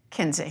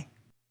 Kinsey.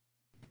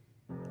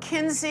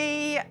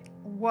 Kinsey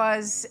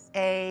was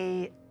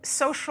a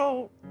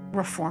social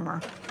reformer.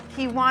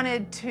 He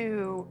wanted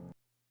to...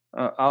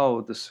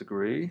 I'll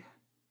disagree.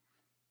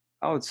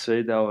 I would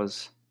say that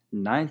was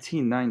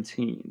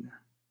 1919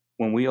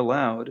 when we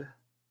allowed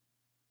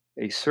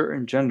a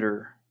certain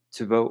gender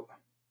to vote.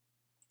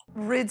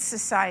 rid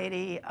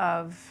society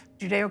of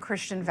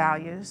Judeo-Christian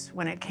values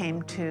when it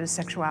came to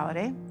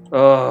sexuality.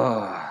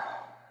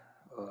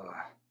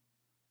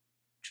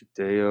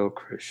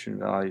 Judeo-Christian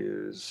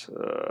values.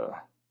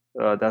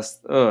 That's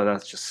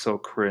just so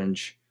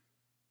cringe.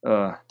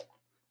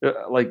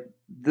 Like,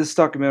 this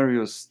documentary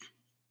was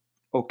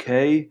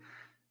okay,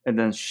 and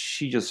then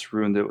she just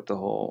ruined it with the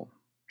whole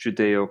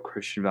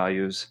Judeo-Christian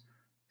values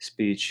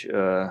speech.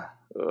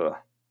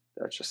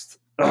 That's just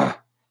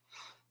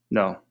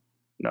no.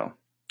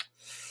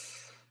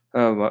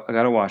 I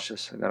gotta watch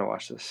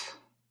this.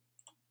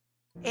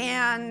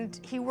 And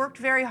he worked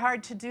very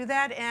hard to do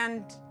that,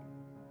 and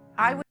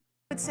I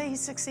would say he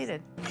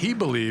succeeded. He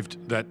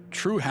believed that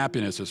true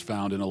happiness is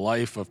found in a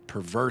life of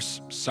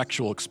perverse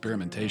sexual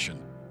experimentation,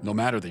 no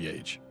matter the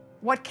age.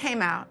 What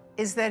came out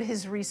is that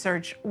his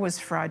research was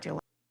fraudulent.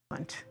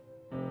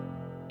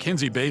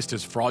 Kinsey based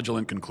his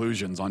fraudulent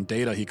conclusions on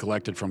data he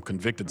collected from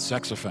convicted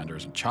sex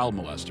offenders and child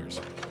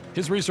molesters.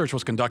 His research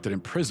was conducted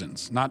in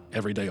prisons, not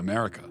everyday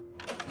America.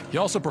 He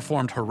also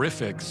performed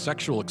horrific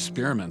sexual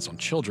experiments on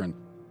children,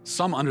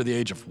 some under the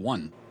age of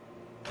 1.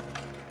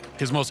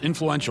 His most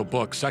influential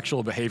book,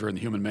 Sexual Behavior in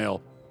the Human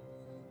Male,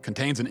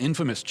 contains an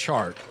infamous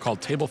chart called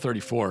Table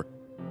 34,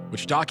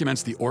 which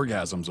documents the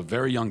orgasms of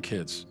very young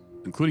kids,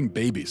 including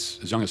babies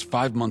as young as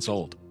 5 months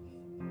old.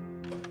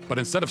 But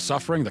instead of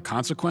suffering the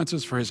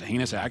consequences for his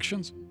heinous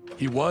actions,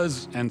 he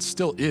was and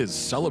still is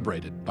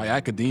celebrated by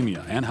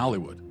academia and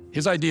Hollywood.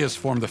 His ideas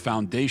form the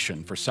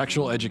foundation for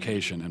sexual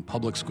education in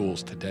public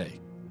schools today.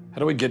 How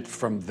do we get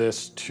from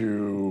this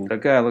to...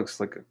 That guy looks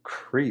like a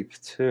creep,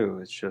 too.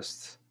 It's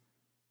just...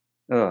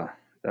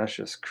 that's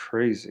just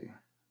crazy,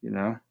 you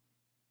know?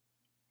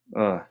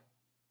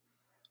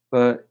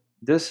 But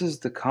this is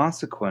the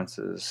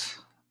consequences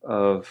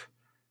of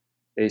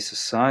a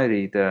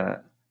society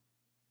that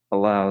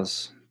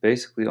allows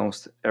basically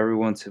almost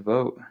everyone to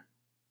vote.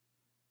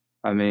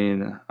 I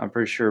mean, I'm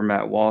pretty sure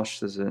Matt Walsh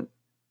doesn't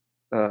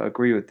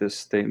agree with this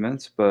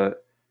statement,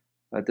 but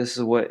this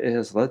is what it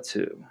has led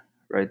to,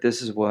 right?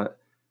 This is what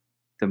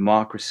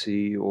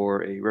democracy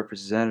or a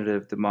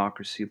representative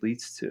democracy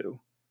leads to.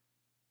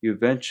 You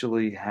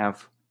eventually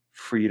have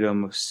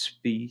freedom of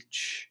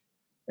speech,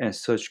 and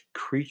such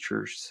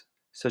creatures,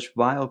 such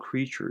vile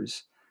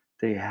creatures,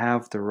 they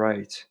have the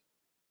right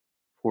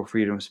for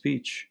freedom of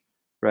speech,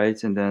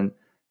 right? And then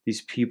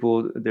these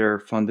people, they're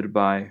funded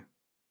by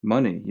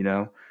money, you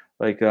know?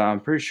 Like, I'm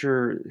pretty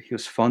sure he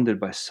was funded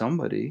by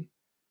somebody.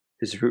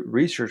 His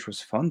research was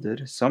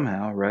funded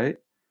somehow, right?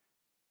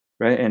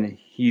 Right? And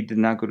he did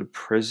not go to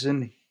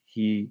prison.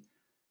 He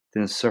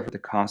didn't suffer the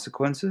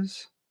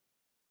consequences.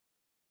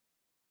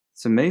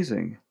 It's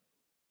amazing.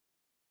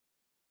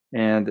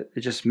 And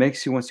it just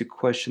makes you want to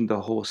question the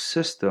whole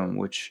system,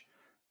 which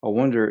I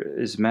wonder,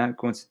 is Matt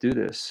going to do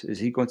this? Is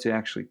he going to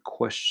actually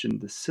question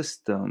the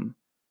system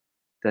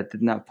that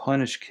did not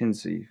punish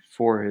Kinsey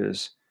for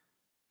his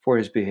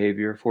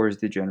behavior, for his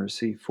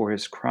degeneracy, for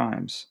his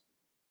crimes?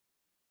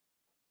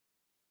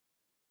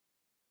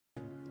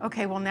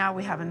 Okay, well, now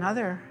we have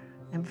another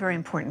very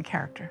important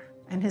character,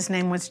 and his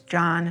name was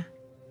John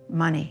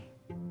Money.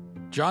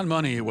 John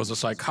Money was a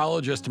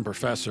psychologist and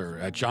professor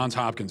at Johns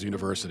Hopkins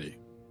University.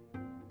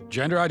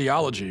 Gender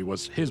ideology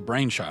was his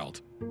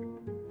brainchild.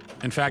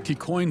 In fact, he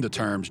coined the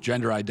terms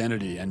gender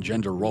identity and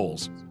gender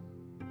roles.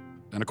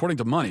 And according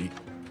to Money,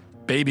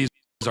 babies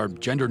are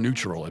gender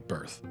neutral at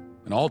birth,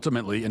 and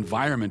ultimately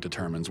environment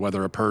determines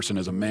whether a person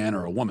is a man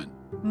or a woman.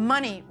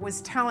 Money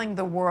was telling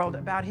the world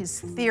about his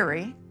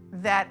theory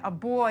that a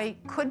boy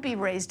could be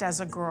raised as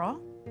a girl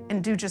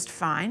and do just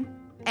fine,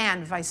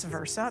 and vice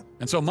versa.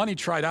 And so Money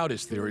tried out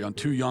his theory on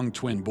 2 young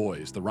twin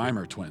boys, the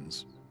Reimer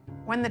twins.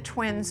 When the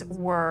twins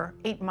were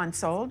 8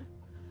 months old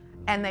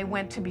and they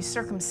went to be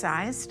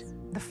circumcised,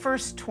 the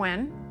first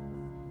twin,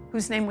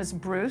 whose name was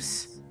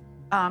Bruce,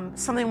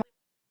 something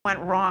went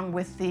wrong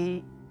with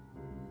the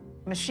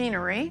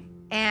machinery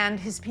and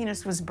his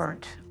penis was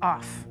burnt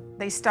off.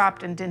 They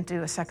stopped and didn't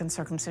do a second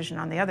circumcision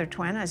on the other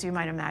twin, as you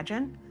might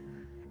imagine.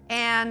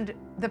 And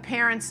the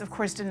parents, of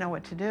course, didn't know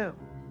what to do.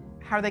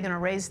 How are they going to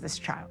raise this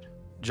child?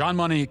 John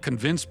Money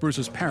convinced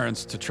Bruce's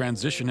parents to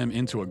transition him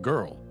into a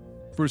girl.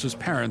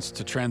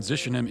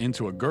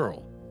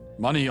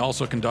 Money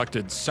also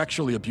conducted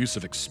sexually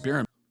abusive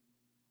experiments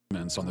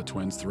on the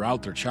twins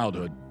throughout their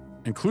childhood,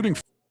 including...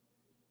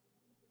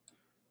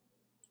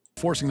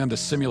 forcing them to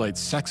simulate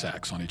sex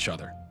acts on each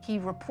other. He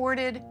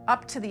reported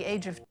up to the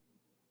age of...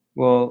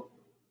 Well,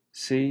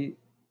 see,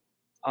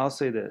 I'll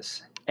say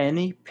this.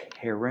 Any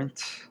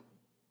parent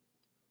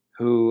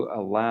who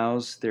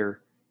allows their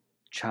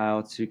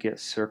child to get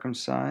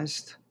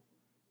circumcised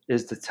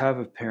is the type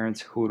of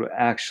parent who would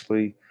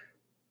actually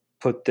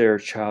put their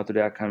child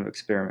through that kind of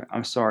experiment.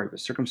 I'm sorry, but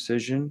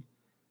circumcision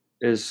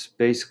is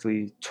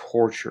basically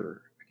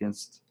torture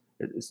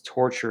it's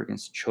torture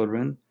against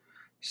children.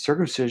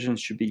 Circumcision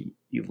should be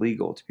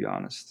illegal, to be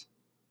honest.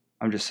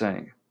 I'm just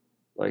saying.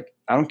 Like,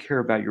 I don't care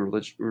about your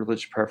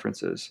religious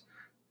preferences.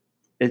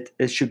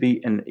 It should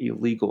be an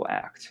illegal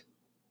act.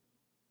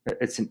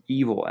 It's an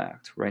evil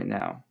act right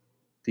now,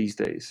 these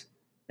days,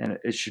 and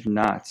it should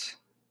not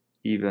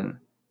even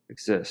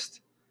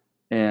exist.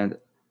 And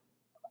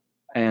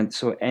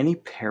so any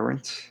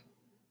parent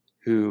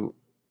who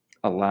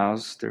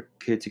allows their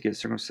kid to get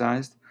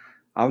circumcised,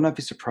 I would not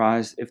be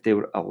surprised if they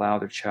would allow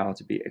their child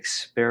to be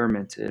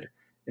experimented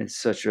in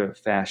such a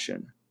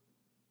fashion.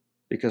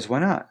 Because why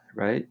not,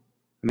 right?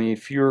 I mean,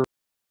 if you're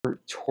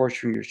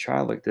torturing your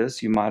child like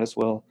this, you might as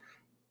well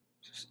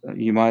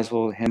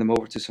hand them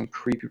over to some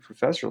creepy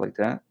professor like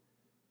that.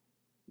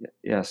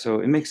 Yeah,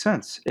 so it makes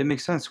sense. It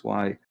makes sense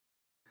why,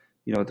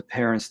 the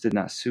parents did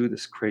not sue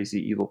this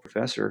crazy evil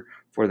professor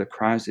for the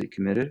crimes that he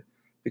committed,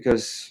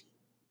 because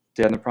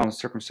they had no problem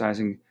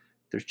circumcising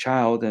their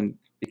child, and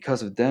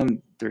because of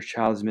them, their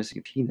child is missing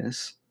a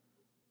penis.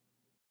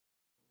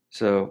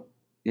 So,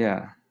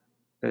 yeah,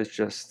 it's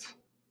just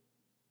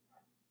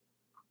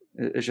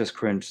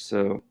cringe.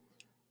 So,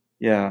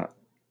 yeah,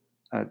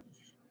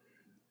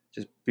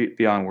 just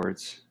beyond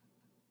words.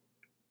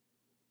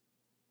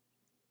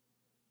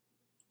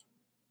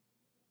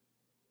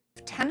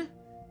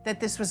 that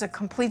this was a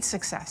complete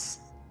success.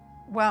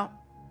 Well,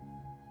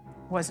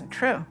 wasn't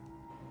true.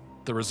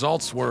 The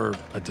results were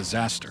a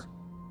disaster.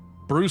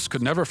 Bruce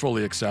could never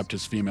fully accept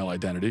his female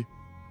identity.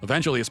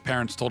 Eventually, his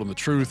parents told him the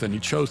truth, and he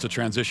chose to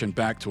transition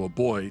back to a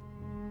boy,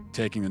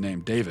 taking the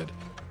name David.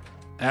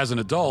 As an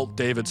adult,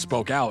 David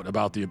spoke out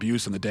about the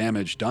abuse and the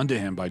damage done to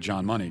him by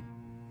John Money.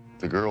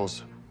 The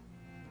girls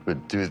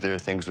would do their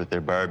things with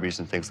their Barbies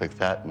and things like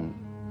that, and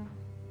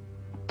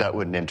that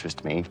wouldn't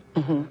interest me.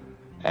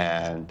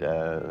 And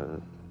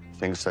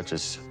things such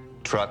as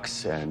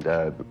trucks and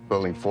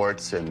building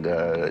forts and,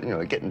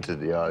 getting into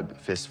the odd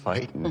fist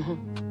fight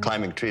and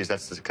climbing trees.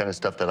 That's the kind of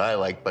stuff that I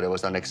like, but it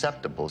was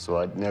unacceptable, so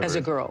I'd never... As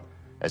a girl?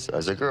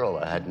 As a girl,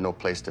 I had no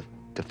place to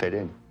fit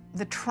in.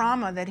 The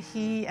trauma that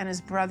he and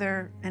his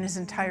brother and his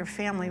entire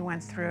family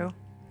went through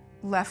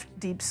left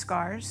deep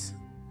scars.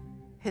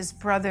 His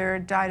brother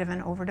died of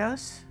an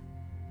overdose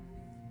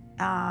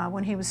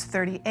when he was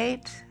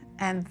 38,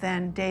 and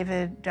then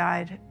David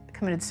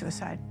committed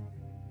suicide.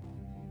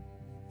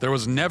 There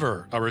was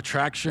never a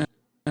retraction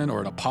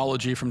or an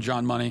apology from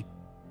John Money.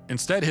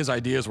 Instead, his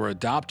ideas were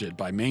adopted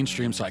by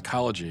mainstream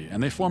psychology,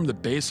 and they form the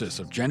basis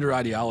of gender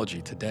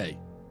ideology today.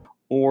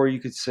 Or you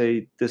could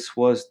say this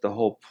was the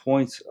whole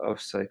point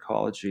of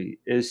psychology,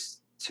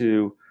 is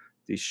to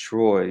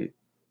destroy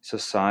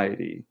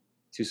society,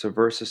 to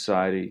subvert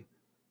society.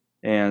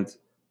 And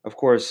of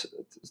course,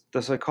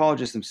 the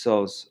psychologists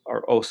themselves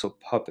are also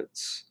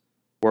puppets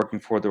working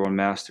for their own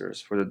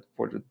masters,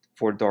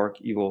 for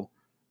dark, evil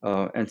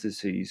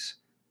entities.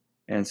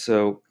 And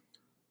so,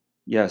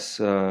 yes,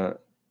 it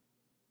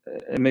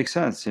makes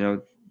sense.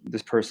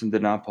 This person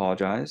did not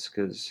apologize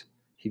because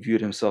he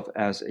viewed himself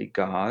as a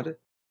god.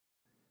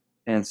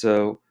 And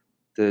so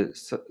the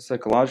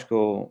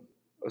psychological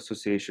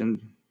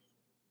association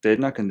did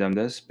not condemn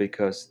this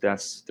because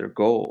that's their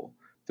goal.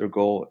 Their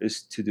goal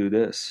is to do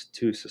this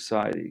to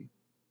society.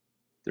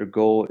 Their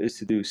goal is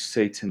to do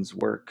Satan's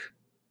work.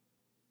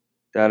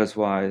 That is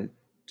why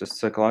the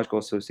psychological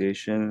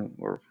association,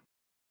 or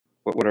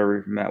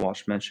whatever Matt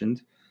Walsh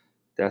mentioned,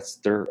 that's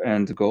their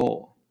end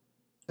goal.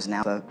 Was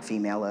now a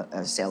female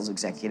a sales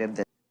executive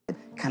that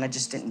kind of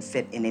just didn't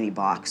fit in any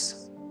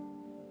box.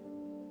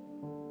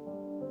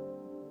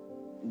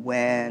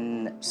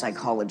 When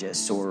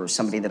psychologists or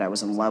somebody that I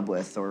was in love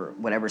with or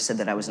whatever said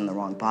that I was in the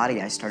wrong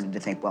body, I started to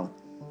think, well,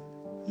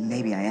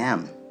 maybe I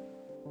am.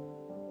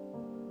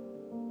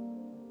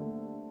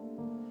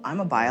 I'm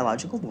a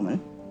biological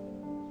woman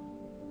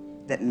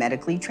that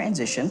medically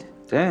transitioned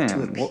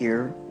to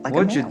appear like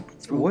a male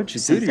what'd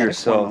you do to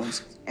yourself?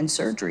 Hormones and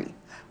surgery.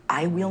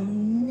 I will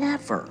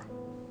never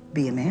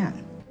be a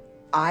man.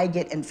 I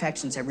get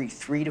infections every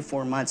 3 to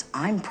 4 months.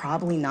 I'm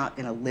probably not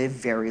going to live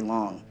very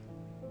long.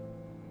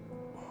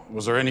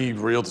 Was there any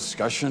real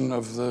discussion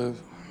of the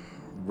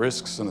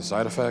risks and the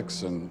side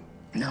effects?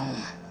 No,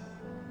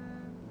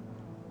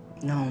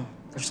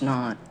 there's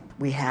not.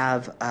 We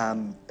have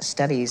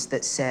studies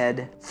that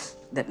said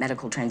that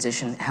medical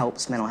transition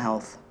helps mental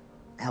health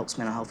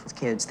with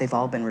kids. They've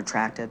all been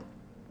retracted,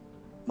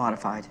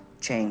 modified,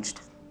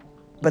 changed.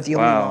 But the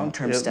only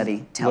long-term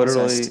study tells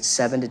us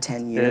 7 to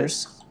 10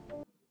 years.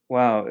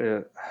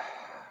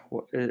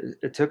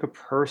 It took a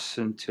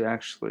person to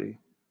actually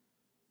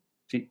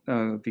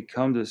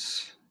become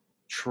this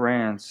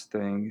trans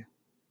thing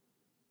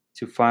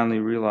to finally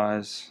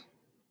realize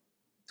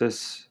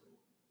this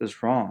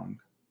is wrong.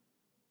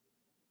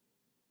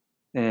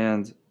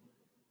 And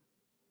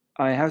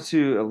I have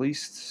to at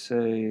least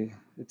say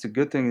it's a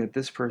good thing that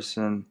this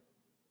person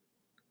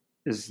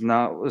is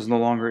no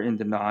longer in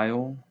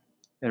denial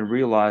and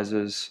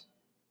realizes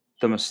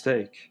the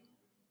mistake.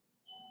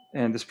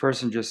 And this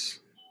person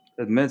just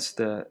admits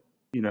that,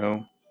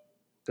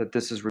 that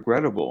this is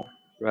regrettable,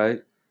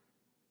 right?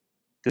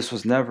 This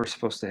was never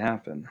supposed to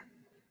happen,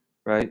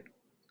 right?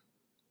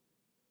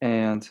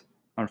 And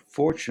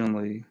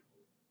unfortunately,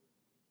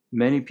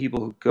 many people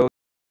who go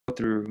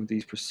through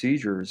these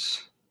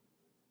procedures,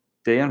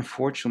 they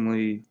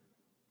unfortunately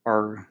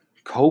are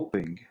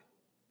coping.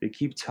 They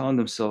keep telling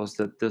themselves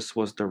that this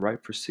was the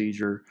right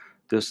procedure,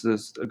 this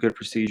is a good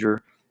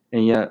procedure,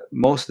 and yet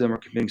most of them are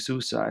committing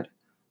suicide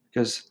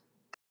because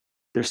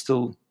they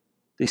still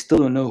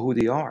don't know who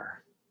they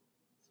are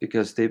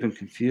because they've been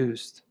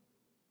confused.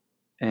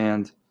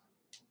 And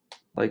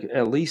like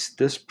at least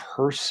this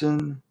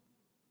person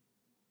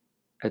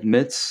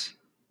admits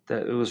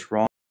that it was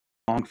wrong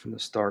from the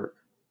start.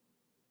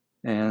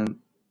 And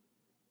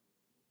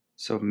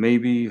so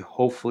maybe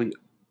hopefully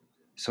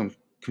some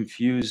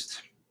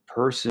confused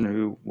person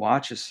who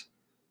watches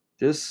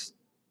this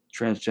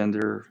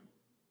transgender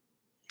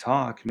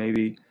talk,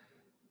 maybe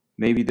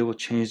they will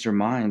change their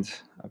mind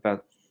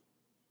about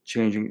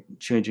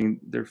changing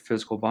their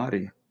physical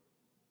body,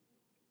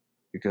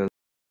 because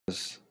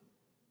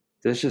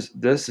this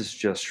is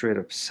just straight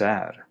up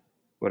sad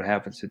what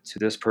happened to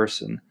this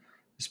person.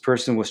 This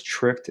person was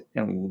tricked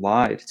and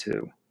lied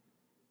to,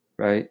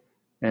 right?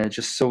 And it's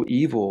just so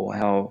evil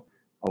how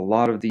a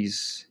lot of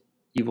these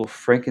evil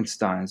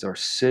Frankensteins are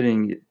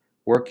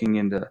working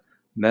in the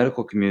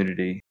medical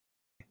community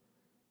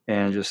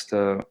and just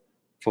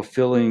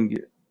fulfilling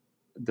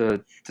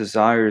the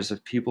desires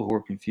of people who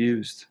are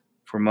confused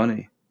for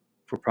money,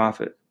 for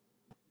profit.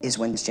 Is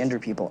when gender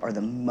people are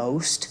the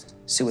most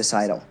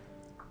suicidal.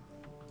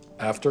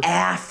 After?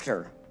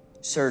 After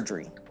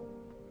surgery.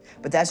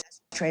 But that's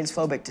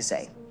transphobic to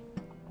say.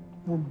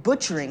 We're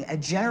butchering a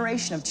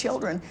generation of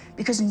children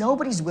because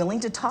nobody's willing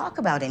to talk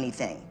about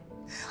anything.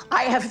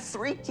 I have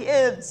 3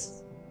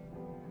 kids.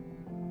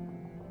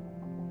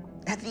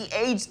 At the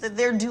age that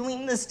they're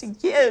doing this to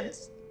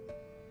kids.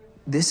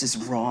 This is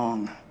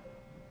wrong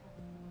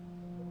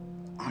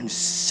on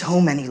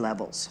so many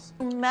levels.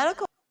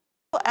 Medical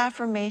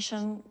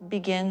affirmation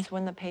begins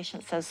when the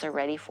patient says they're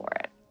ready for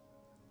it.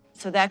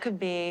 So that could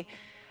be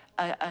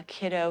a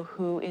kiddo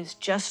who is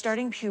just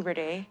starting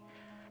puberty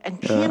and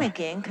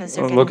panicking because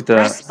they're getting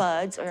breast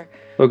buds, or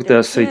look at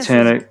that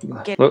satanic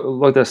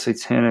look that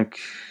satanic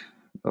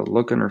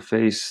look in her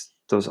face,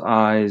 those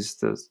eyes,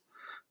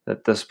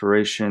 that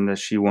desperation that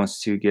she wants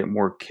to get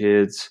more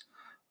kids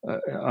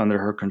under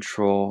her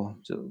control.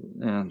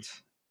 And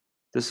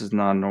this is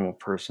not a normal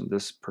person.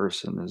 This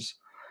person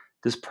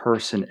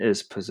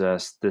is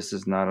possessed. This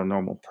is not a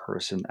normal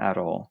person at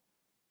all.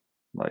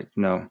 Like,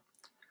 no.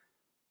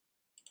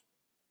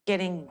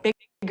 getting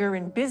bigger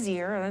and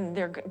busier, and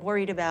they're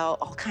worried about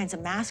all kinds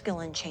of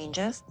masculine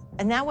changes.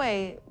 And that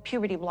way,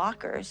 puberty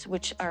blockers,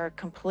 which are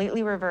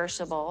completely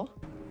reversible.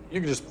 You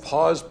can just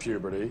pause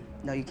puberty.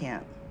 No, you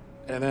can't.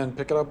 And then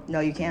pick it up. No,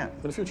 you can't.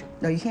 In the future.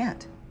 No, you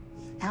can't.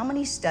 How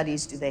many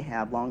studies do they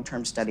have,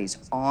 long-term studies,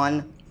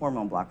 on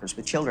hormone blockers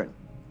with children?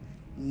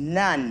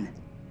 None.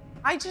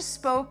 I just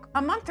spoke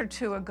a month or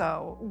 2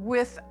 ago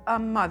with a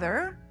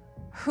mother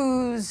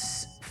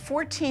whose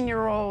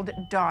 14-year-old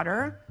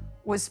daughter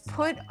was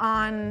put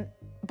on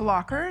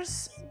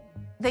blockers.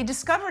 They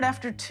discovered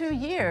after 2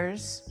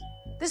 years,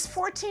 this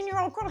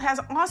 14-year-old girl has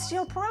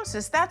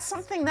osteoporosis. That's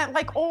something that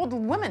like old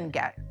women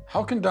get.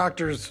 How can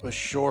doctors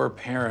assure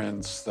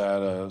parents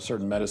that a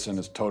certain medicine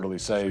is totally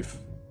safe,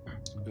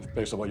 if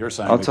based on what you're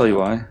saying? I'll tell you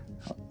why.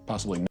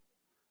 Possibly not.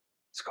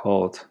 It's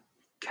called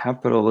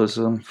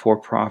capitalism,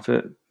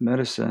 for-profit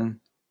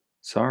medicine.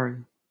 Sorry.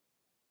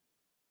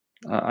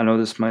 I know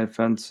this might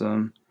offend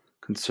some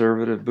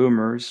conservative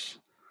boomers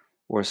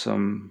or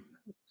some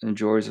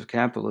enjoyers of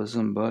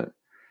capitalism, but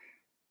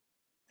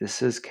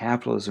this is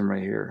capitalism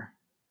right here,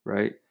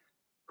 right?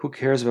 Who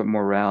cares about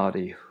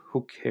morality?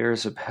 Who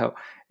cares about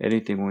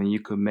anything when you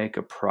could make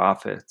a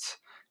profit?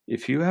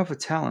 If you have a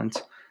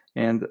talent,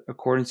 and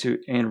according to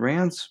Ayn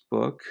Rand's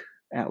book,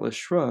 Atlas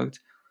Shrugged,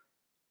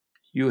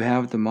 you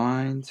have the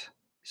mind,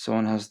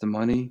 someone has the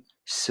money,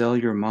 sell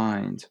your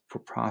mind for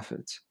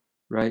profit,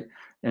 right?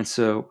 And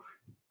so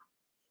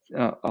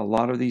a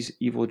lot of these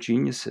evil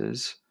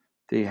geniuses,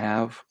 they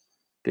have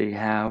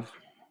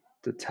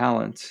the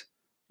talent,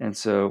 and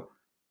so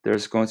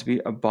there's going to be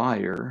a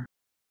buyer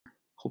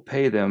who'll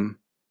pay them,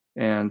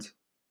 and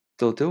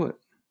they'll do it.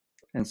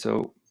 And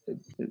so,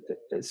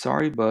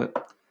 sorry,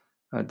 but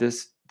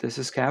this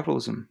is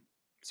capitalism.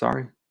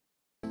 Sorry.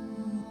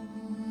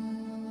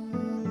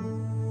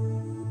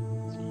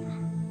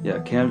 Yeah,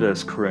 Canada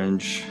is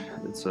cringe.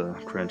 It's a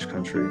cringe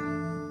country.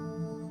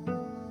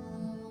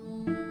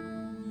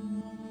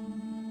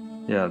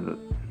 Yeah.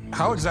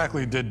 How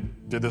exactly did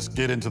this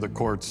get into the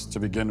courts to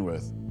begin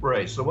with?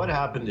 Right, so what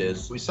happened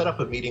is we set up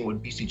a meeting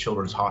with BC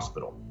Children's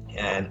Hospital.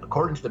 And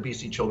according to the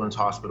BC Children's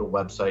Hospital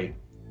website,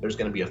 there's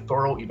going to be a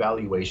thorough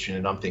evaluation,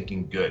 and I'm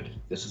thinking, good,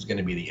 this is going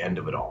to be the end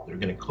of it all. They're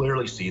going to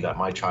clearly see that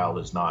my child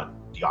is not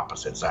the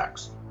opposite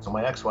sex. So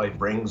my ex-wife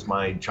brings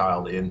my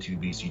child into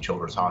BC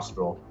Children's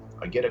Hospital.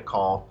 I get a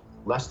call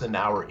less than an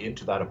hour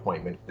into that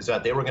appointment is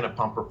that they were going to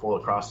pump her full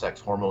of cross-sex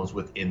hormones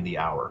within the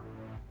hour.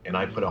 And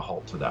I put a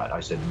halt to that.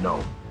 I said,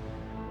 no.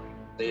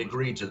 They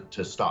agreed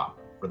to stop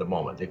for the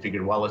moment. They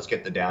figured, well, let's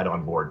get the dad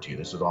on board too.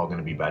 This is all going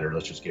to be better.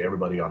 Let's just get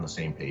everybody on the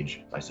same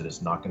page. I said,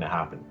 it's not going to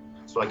happen.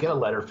 So I get a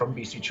letter from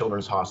BC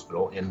Children's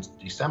Hospital in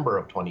December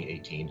of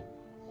 2018,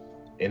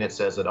 and it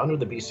says that under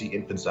the BC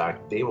Infants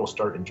Act, they will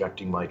start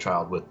injecting my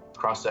child with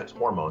cross-sex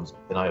hormones,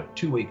 and I have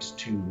 2 weeks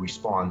to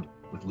respond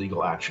with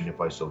legal action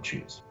if I so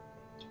choose.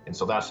 And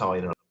so that's how I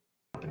ended up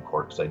in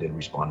court, because I did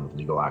respond with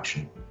legal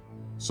action.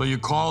 So you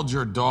called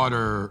your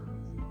daughter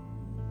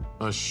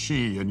a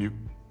she, and you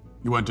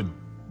went to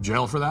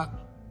jail for that?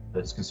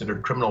 It's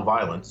considered criminal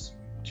violence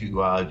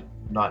to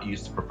not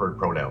use the preferred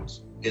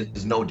pronouns. It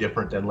is no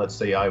different than, let's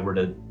say, I were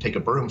to take a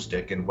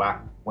broomstick and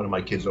whack one of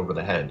my kids over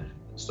the head.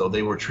 So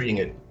they were treating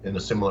it in a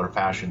similar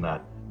fashion,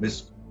 that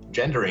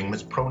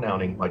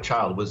mispronouncing my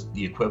child was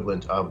the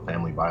equivalent of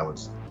family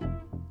violence.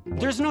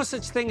 There's no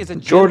such thing as a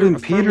Jordan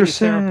gender-affirming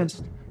Peterson.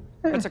 therapist.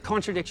 That's a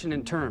contradiction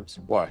in terms.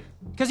 Why?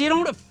 Because you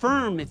don't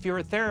affirm if you're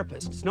a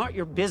therapist. It's not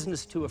your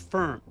business to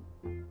affirm.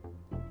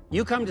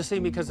 You come to see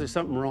me because there's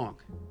something wrong.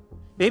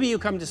 Maybe you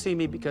come to see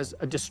me because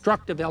a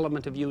destructive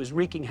element of you is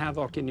wreaking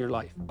havoc in your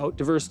life, about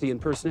diversity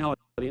and personality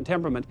and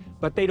temperament,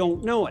 but they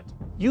don't know it.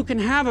 You can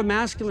have a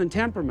masculine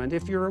temperament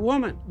if you're a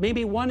woman.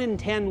 Maybe 1 in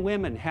 10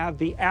 women have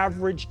the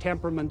average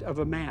temperament of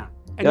a man.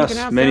 And Yes, you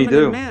can have many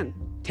feminine do. men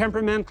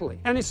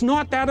temperamentally. And it's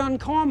not that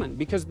uncommon,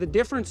 because the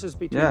differences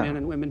between Yeah. men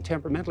and women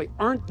temperamentally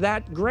aren't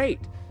that great.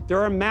 There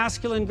are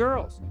masculine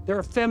girls. There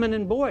are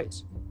feminine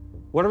boys.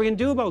 What are we going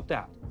to do about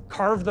that?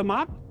 Carve them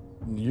up?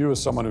 You,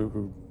 as someone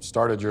who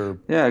started your...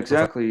 Yeah,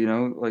 exactly. You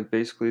know, like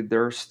basically,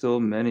 there are still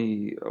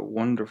many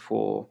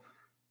wonderful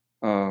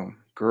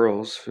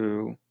girls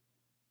who,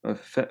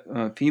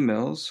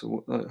 females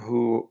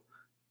who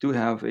do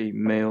have a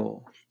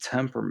male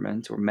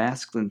temperament or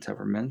masculine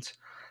temperament,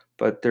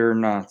 but they're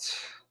not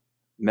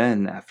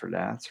men after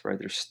that, right?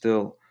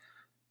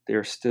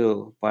 They're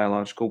still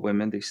biological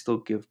women. They still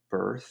give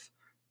birth.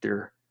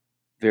 They're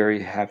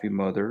very happy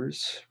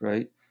mothers,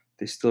 right?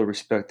 They still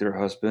respect their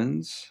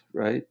husbands,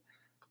 right?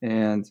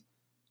 And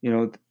you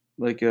know,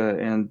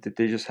 and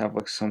they just have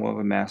like somewhat of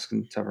a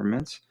masculine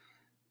temperament.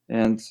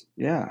 And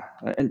yeah,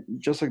 and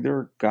just like there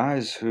are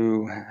guys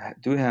who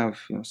do have,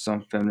 you know,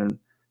 some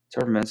feminine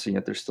temperaments, and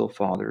yet they're still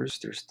fathers.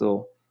 They're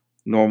still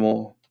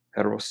normal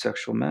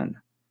heterosexual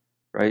men,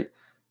 right?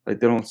 Like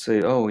they don't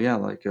say, "Oh yeah,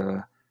 like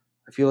I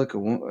feel like a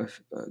woman.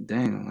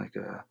 Dang, like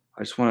I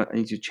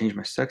need to change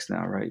my sex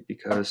now, right?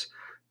 Because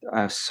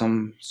I have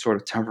some sort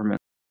of temperament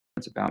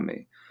about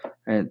me."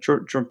 And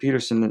Jordan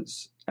Peterson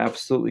is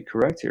absolutely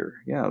correct here.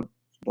 Yeah,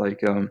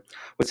 like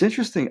what's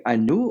interesting, I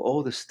knew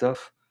all this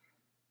stuff.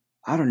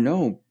 I don't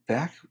know,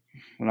 back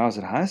when I was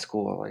in high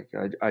school. Like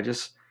I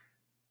just,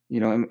 you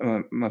know,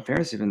 and my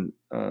parents even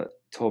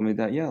told me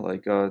that, yeah,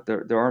 like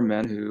there are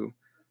men who,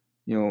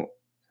 you know,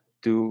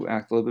 do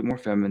act a little bit more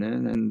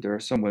feminine, and there are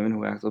some women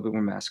who act a little bit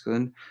more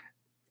masculine.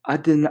 I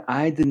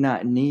did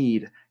not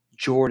need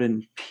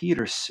Jordan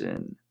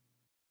Peterson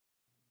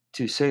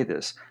to say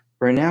this.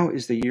 Right now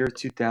is the year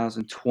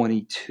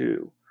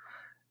 2022,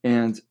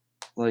 and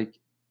like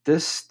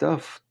this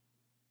stuff,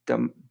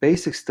 the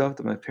basic stuff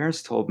that my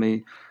parents told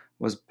me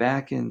was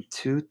back in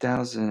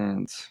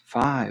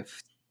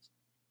 2005.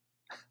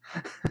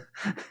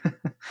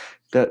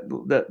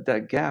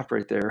 that gap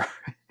right there,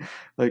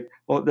 like,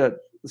 well, that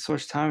so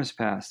much time has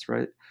passed,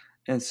 right?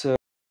 And so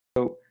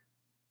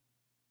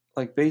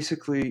like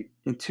basically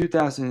in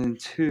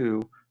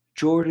 2002,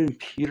 Jordan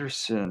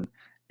Peterson,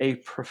 a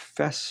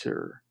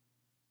professor,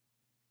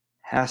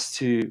 has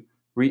to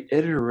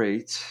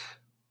reiterate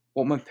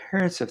what my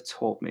parents have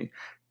told me.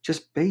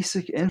 Just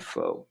basic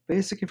info,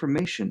 basic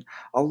information.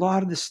 A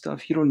lot of this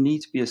stuff you don't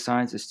need to be a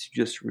scientist to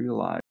just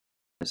realize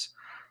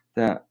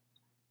that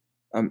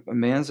a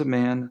man's a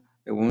man,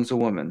 a woman's a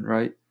woman,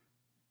 right?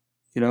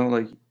 You know,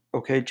 like,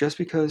 okay, just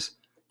because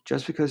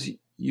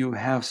you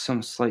have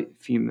some slight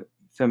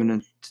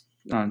feminine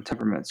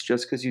temperaments,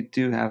 just because you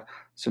do have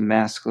some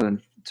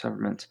masculine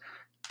temperaments,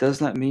 does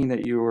not mean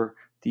that you're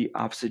the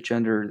opposite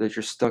gender, that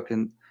you're stuck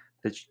in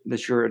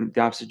that you're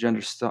the opposite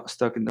gender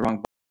stuck in the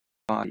wrong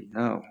body.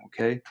 No,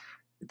 okay,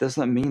 it does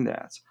not mean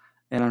that.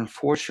 And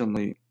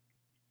unfortunately,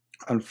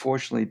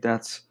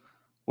 that's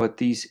what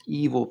these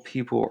evil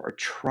people are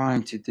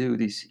trying to do.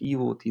 These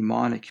evil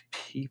demonic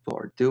people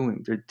are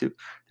doing. They're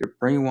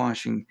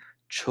brainwashing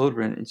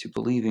children into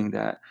believing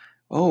that,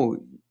 oh,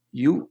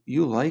 you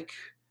like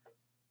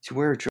to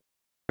wear a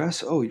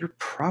dress, oh, you're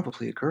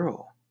probably a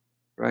girl,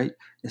 right?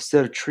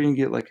 Instead of treating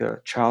it like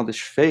a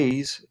childish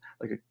phase,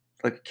 like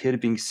a kid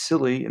being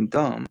silly and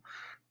dumb.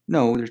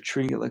 No, they're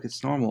treating it like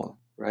it's normal,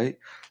 right?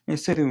 And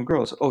same thing with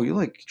girls. Oh, you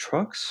like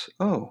trucks?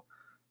 Oh,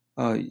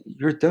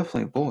 you're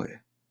definitely a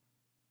boy.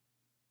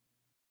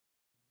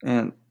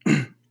 And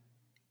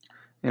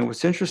and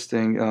what's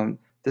interesting,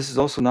 this is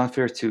also not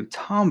fair to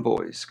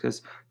tomboys,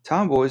 because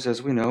tomboys,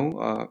 as we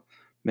know,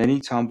 many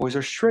tomboys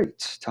are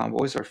straight.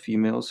 Tomboys are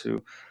females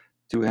who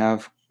do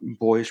have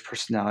boyish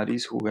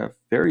personalities, who have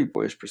very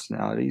boyish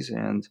personalities,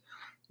 and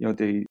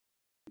they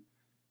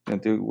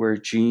they wear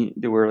jeans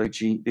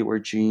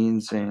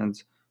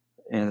and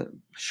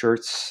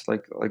shirts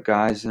like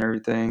guys and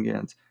everything,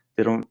 and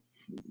they don't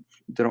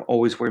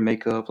always wear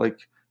makeup like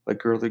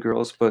girly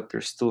girls, but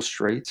they're still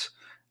straight,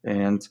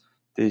 and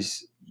they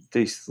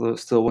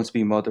still want to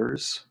be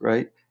mothers,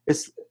 right?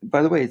 It's,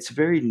 by the way, it's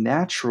very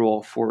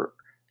natural for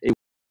a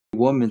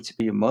woman to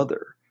be a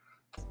mother.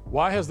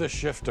 Why has this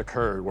shift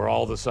occurred where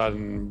all of a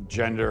sudden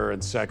gender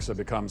and sex have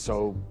become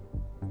so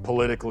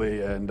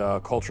politically and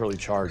culturally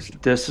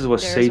charged? This is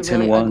what There's Satan a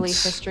really wants. ugly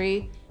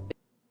history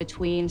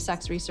between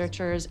sex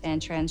researchers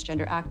and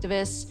transgender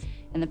activists.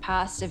 In the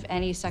past, if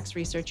any sex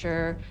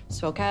researcher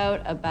spoke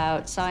out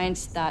about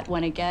science that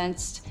went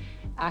against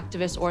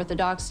activist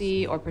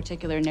orthodoxy or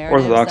particular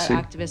narratives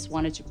that activists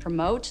wanted to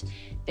promote,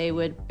 they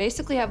would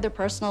basically have their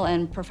personal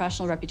and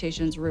professional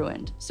reputations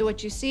ruined. So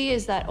what you see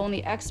is that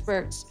only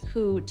experts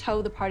who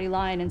toe the party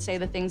line and say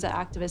the things that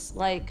activists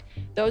like,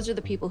 those are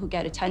the people who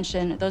get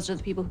attention, those are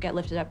the people who get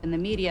lifted up in the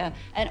media.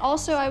 And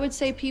also, I would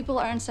say people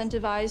are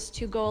incentivized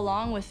to go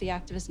along with the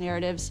activist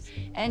narratives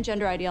and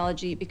gender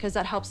ideology because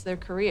that helps their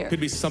career. Could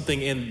be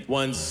something in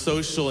one's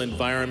social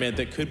environment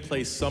that could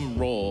play some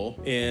role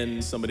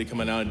in somebody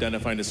coming out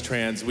identifying as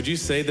trans. Would you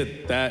say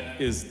that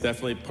that is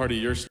definitely part of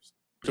your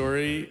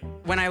story?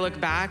 When I look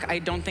back, I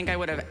don't think I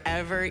would have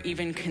ever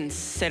even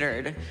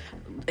considered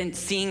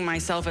seeing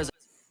myself as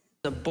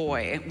a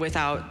boy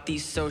without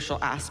these social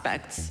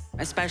aspects,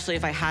 especially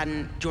if I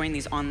hadn't joined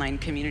these online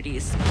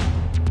communities.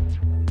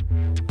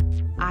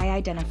 I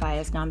identify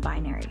as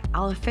non-binary.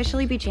 I'll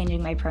officially be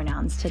changing my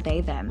pronouns to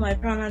they, them. My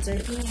pronouns are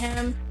he,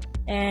 him,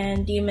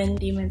 and demon,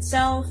 demon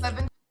self.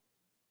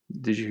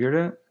 Did you hear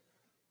that?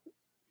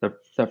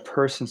 That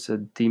person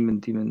said demon,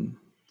 demon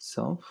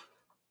self?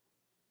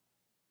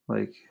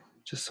 Like,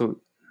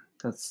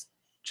 that's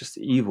just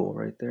evil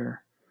right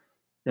there.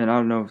 And I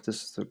don't know if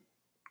this is a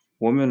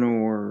woman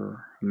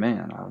or a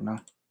man. I don't know.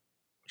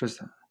 What is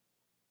that?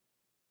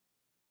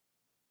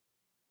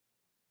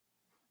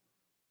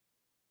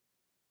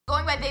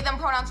 Going by they, them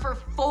pronouns for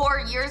 4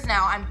 years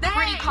now. I'm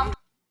pretty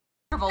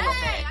comfortable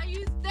with it. I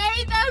use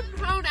they, them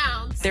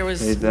pronouns. There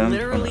was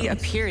literally a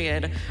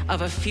period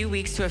of a few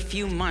weeks to a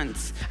few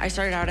months. I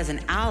started out as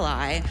an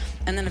ally,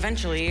 and then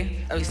eventually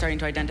I was starting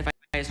to identify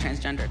as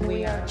transgender.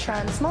 We are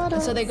trans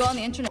models. So they go on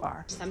the internet.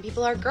 Some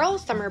people are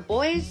girls, some are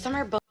boys, some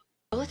are both,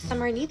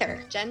 some are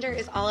neither. Gender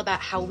is all about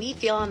how we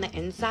feel on the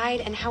inside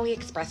and how we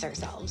express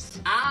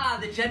ourselves. Ah,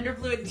 the gender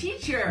fluid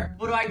teacher.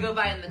 What do I go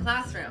by in the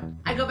classroom?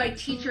 I go by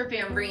Teacher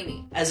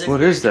Fambrini. As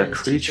what is that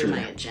creature?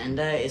 My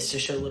agenda is to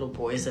show little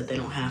boys that they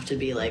don't have to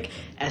be like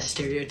as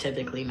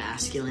stereotypically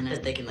masculine,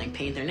 that they can like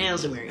paint their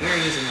nails and wear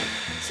earrings and like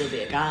still be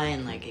a guy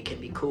and like it can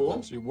be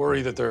cool. So you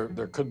worry that there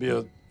could be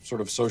a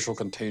sort of social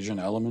contagion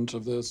element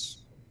of this?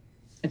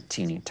 A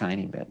teeny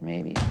tiny bit,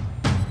 maybe.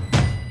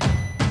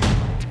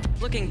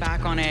 Looking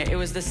back on it, it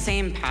was the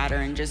same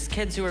pattern, just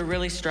kids who were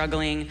really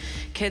struggling,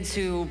 kids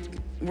who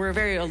were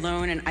very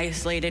alone and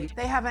isolated.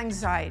 They have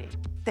anxiety.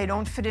 They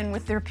don't fit in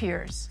with their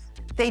peers.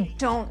 They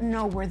don't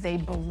know where they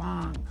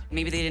belong.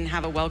 Maybe they didn't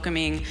have a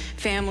welcoming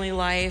family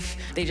life.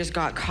 They just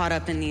got caught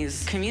up in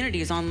these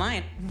communities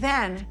online.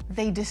 Then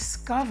they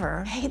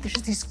discover, hey,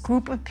 there's this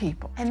group of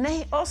people, and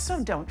they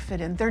also don't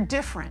fit in. They're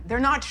different. They're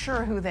not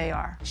sure who they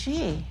are.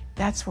 Gee,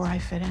 that's where I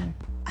fit in.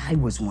 I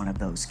was one of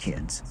those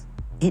kids.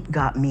 It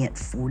got me at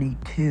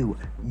 42.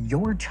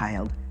 Your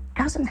child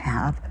doesn't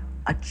have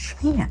a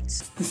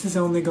chance. This is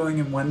only going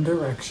in one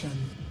direction.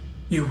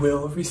 You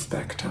will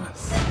respect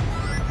us.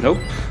 Nope,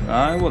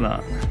 I will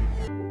not.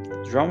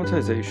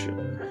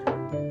 Dramatization.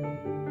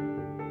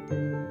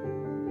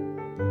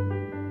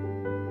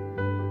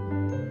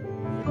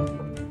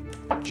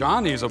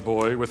 Johnny's a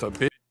boy with a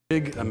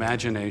big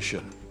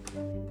imagination.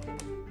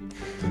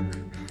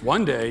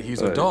 One day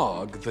he's a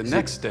dog, the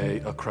next day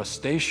a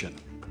crustacean.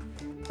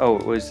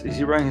 Oh, is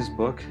he writing his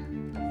book?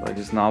 Like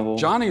his novel?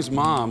 Johnny's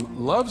mom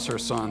loves her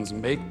son's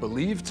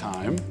make-believe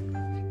time.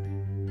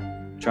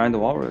 Johnny the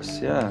Walrus,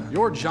 yeah.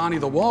 You're Johnny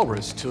the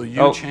Walrus till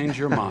you change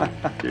your mind.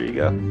 There you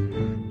go.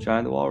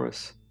 Johnny the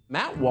Walrus.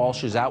 Matt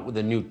Walsh is out with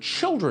a new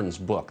children's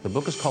book. The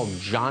book is called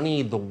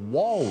Johnny the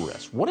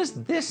Walrus. What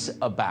is this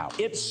about?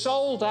 It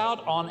sold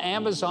out on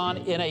Amazon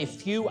in a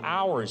few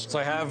hours. So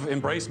I have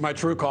embraced my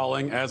true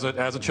calling as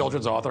a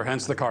children's author,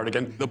 hence the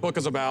cardigan. The book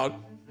is about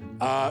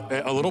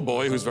a little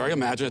boy who's very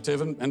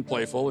imaginative and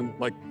playful, and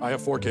like I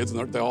have 4 kids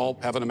and they all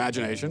have an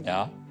imagination.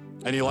 Yeah.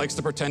 And he likes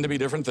to pretend to be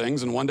different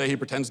things, and one day he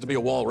pretends to be a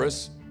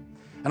walrus.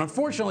 And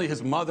unfortunately,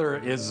 his mother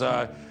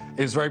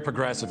is very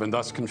progressive and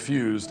thus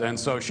confused, and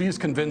so she's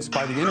convinced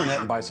by the internet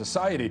and by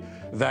society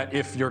that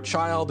if your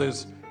child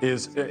is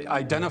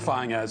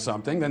identifying as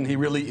something, then he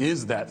really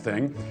is that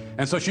thing.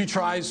 And so she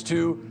tries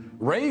to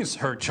raise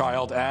her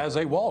child as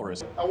a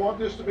walrus. I want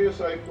this to be a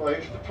safe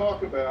place to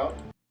talk about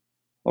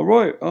All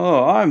right,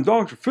 I'm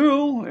Dr.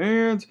 Phil,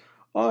 and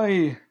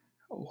I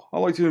I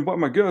like to invite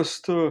my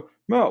guest,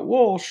 Matt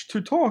Walsh,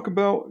 to talk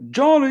about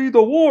Johnny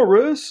the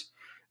Walrus,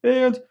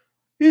 and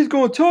he's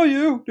going to tell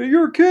you that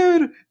your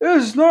kid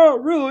is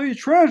not really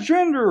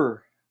transgender.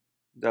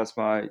 That's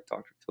my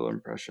Dr. Phil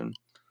impression.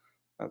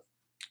 Uh,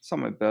 It's not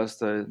my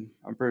best. I'm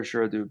pretty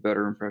sure I do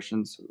better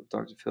impressions of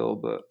Dr. Phil,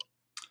 but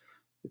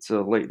it's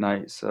a late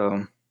night,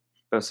 so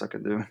best I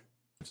could do.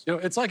 You know,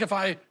 it's like if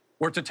I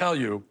were to tell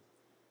you,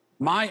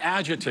 my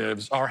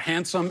adjectives are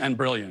handsome and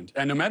brilliant.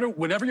 And no matter,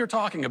 whenever you're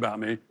talking about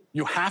me,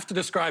 you have to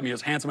describe me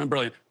as handsome and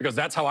brilliant because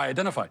that's how I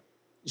identify.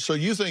 So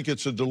you think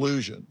it's a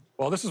delusion?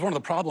 Well, this is one of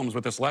the problems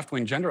with this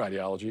left-wing gender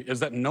ideology is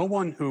that no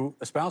one who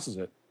espouses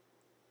it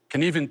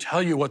can even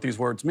tell you what these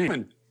words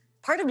mean.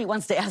 Part of me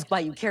wants to ask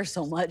why you care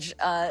so much,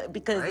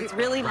 because it's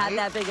really not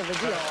that big of a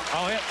deal.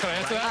 Oh, yeah, can I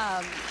answer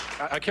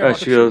that? I care about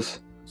She the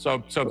goes.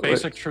 truth. So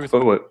basic truth.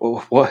 Wait,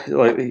 what?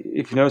 Like,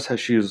 if you notice how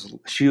she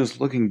was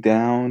looking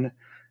down,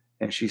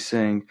 and she's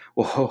saying,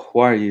 "Well,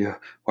 why are you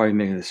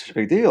making this such a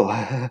big deal?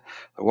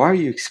 Why are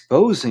you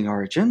exposing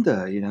our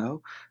agenda?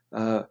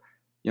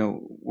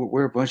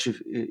 We're a bunch of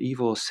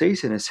evil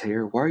Satanists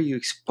here. Why are you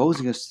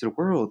exposing us to the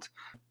world?"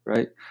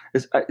 Right?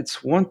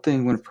 It's one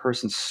thing when a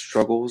person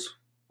struggles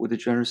with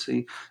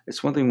degeneracy.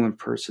 It's one thing when a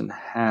person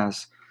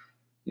has,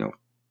 you know,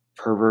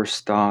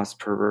 perverse thoughts,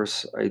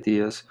 perverse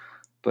ideas,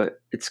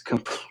 but it's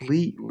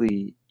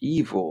completely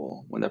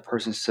evil when that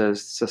person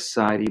says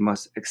society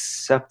must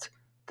accept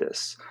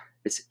this.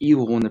 It's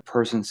evil when the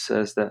person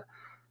says that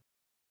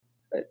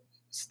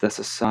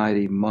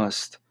society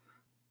must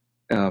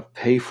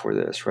pay for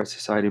this, right?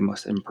 Society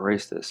must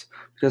embrace this,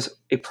 because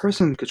a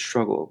person could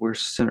struggle. We're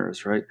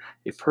sinners, right?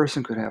 A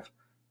person could have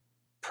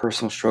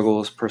personal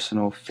struggles,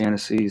 personal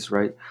fantasies,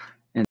 right?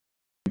 And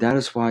that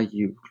is why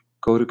you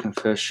go to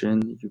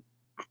confession, you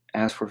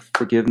ask for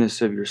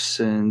forgiveness of your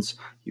sins,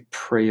 you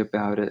pray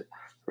about it,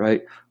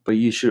 right? But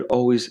you should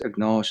always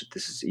acknowledge that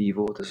this is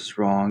evil, this is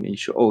wrong, and you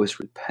should always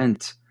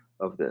repent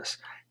of this.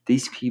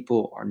 These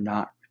people are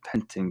not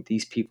repenting.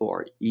 These people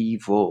are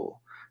evil.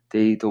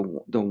 They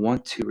don't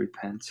want to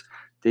repent.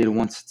 They don't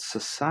want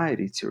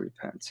society to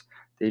repent.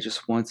 They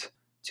just want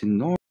to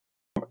know.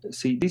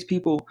 See, these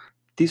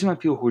are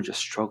not people who are just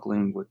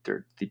struggling with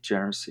their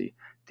degeneracy.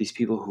 These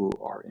people who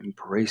are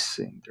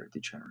embracing their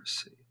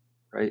degeneracy,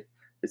 right?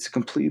 It's a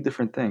completely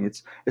different thing.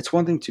 It's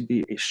one thing to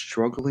be a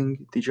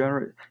struggling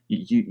degenerate.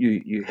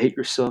 You hate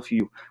yourself.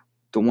 You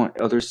don't want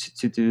others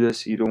to do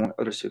this. You don't want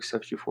others to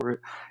accept you for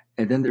it.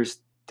 And then there's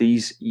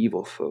these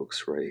evil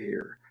folks right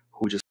here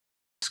who just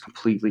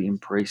completely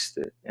embraced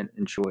it and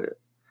enjoy it,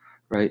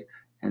 right?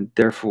 And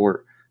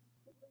therefore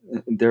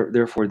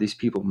these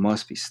people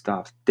must be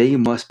stopped. They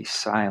must be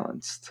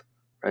silenced,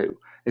 right?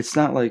 It's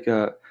not like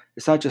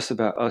it's not just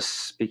about us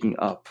speaking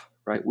up,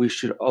 right? We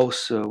should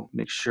also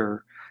make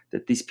sure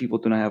that these people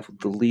do not have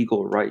the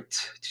legal right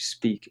to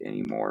speak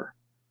anymore.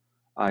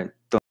 I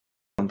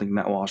don't think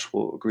Matt Walsh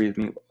will agree with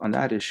me on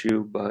that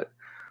issue, but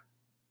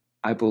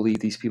I believe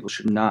these people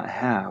should not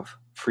have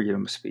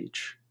freedom of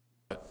speech.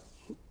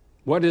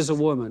 What is a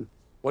woman?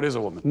 What is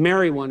a woman?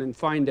 Marry one and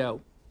find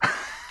out.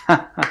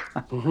 There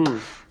So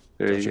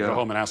I you should go. go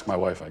home and ask my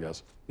wife, I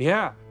guess.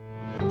 Yeah.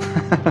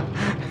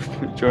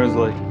 Jordan's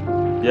like,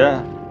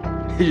 yeah.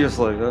 He's just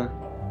like,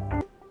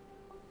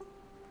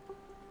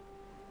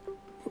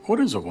 What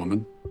is a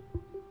woman?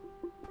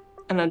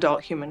 An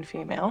adult human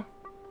female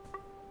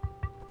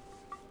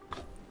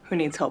who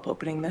needs help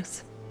opening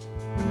this.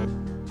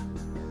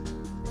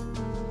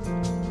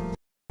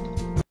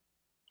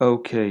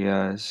 Okay,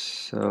 guys.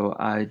 So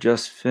I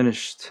just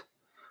finished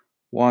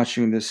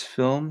watching this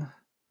film.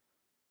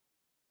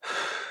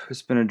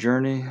 It's been a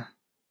journey.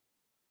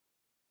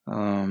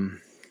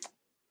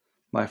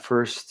 My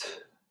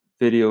first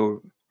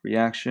video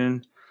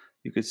reaction,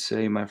 you could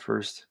say my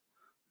first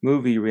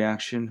movie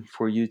reaction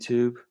for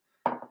YouTube.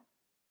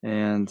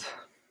 And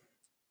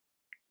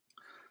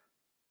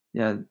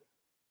yeah,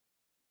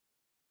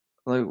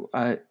 like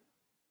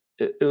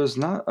it was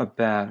not a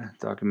bad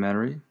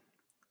documentary.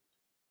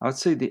 I would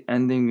say the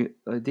ending,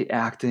 the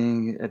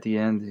acting at the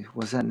end,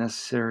 was that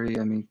necessary?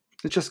 I mean,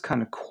 it's just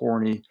kind of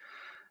corny.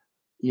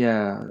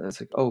 Yeah, it's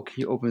like, oh, can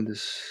you open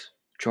this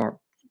jar,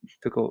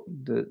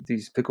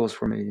 these pickles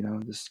for me?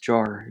 This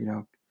jar.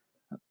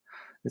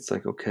 It's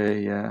like,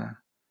 okay, yeah,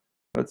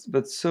 but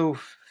it's so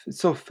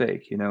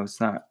fake.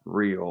 It's not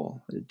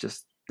real. It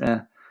just,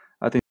 I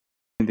think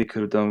they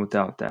could have done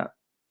without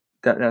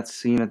that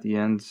scene at the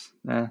end.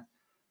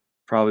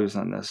 Probably was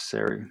not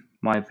necessary,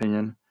 my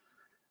opinion.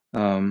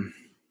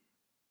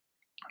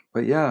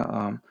 But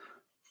yeah,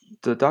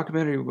 the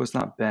documentary was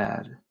not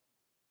bad,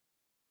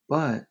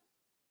 but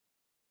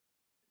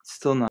it's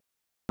still not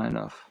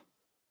enough.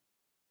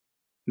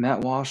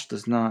 Matt Walsh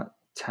does not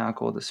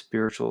tackle the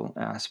spiritual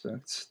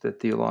aspects, the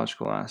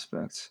theological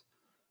aspects,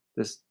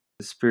 the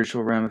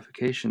spiritual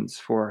ramifications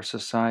for our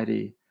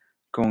society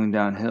going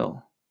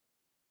downhill.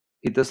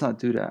 He does not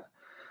do that.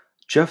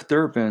 Jeff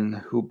Durbin,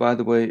 who, by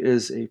the way,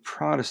 is a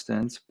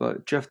Protestant,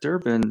 but Jeff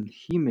Durbin,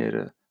 he made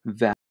a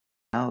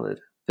valid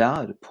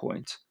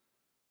point.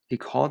 he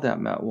called out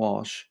Matt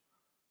Walsh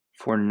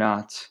for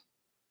not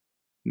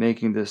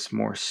making this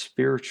more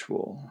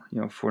spiritual,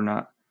 for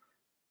not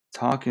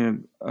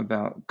talking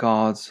about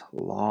God's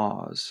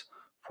laws,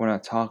 for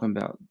not talking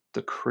about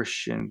the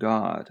Christian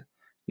God,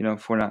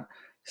 for not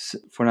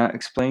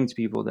explaining to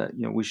people that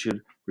we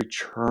should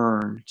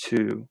return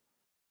to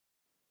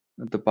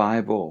the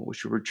Bible, we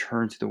should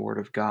return to the Word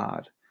of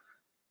God.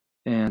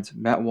 And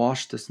Matt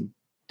Walsh doesn't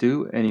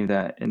do any of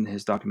that in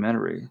his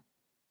documentary.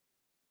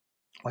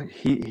 Like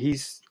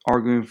he's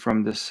arguing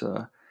from this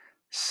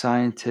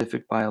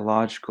scientific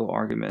biological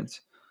argument,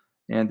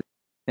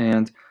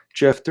 and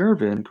Jeff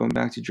Durbin, going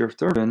back to Jeff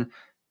Durbin,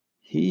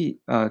 he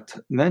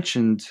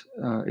mentioned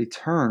a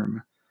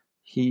term.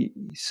 He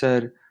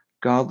said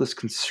godless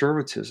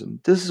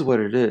conservatism. This is what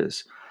it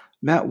is.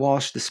 Matt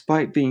Walsh,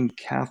 despite being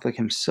Catholic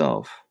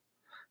himself,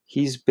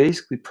 he's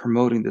basically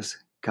promoting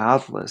this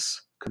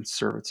godless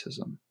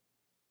conservatism.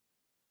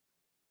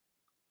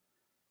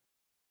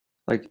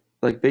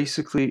 Like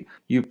basically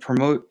you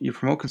promote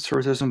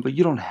conservatism, but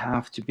you don't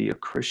have to be a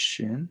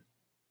Christian,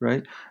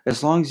 right?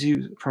 As long as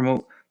you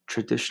promote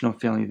traditional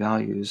family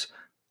values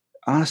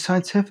on a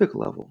scientific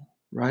level,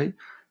 right?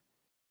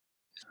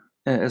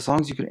 As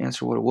long as you can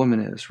answer what a woman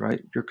is,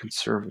 right? You're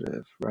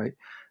conservative, right?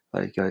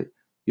 Like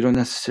you don't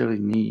necessarily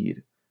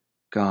need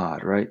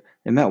God, right?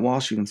 And Matt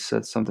Walsh even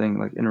said something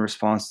like in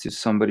response to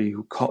somebody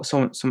who called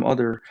some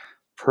other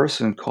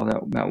person called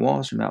out Matt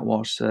Walsh, and Matt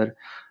Walsh said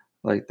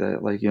like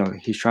that, like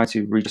he's trying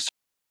to reach a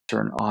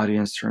certain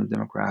audience, certain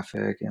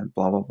demographic, and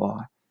blah blah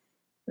blah.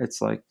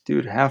 It's like,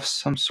 dude, have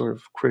some sort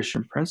of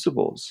Christian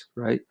principles,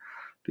 right?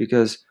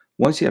 Because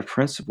once you have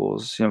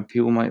principles,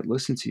 people might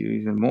listen to you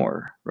even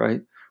more,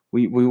 right?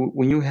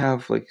 When you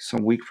have like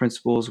some weak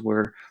principles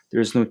where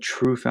there's no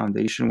true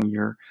foundation, when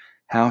your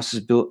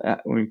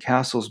when your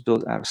castle is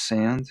built out of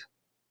sand,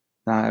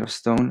 not out of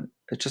stone,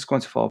 it's just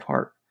going to fall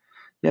apart.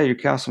 Yeah, your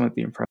castle might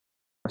be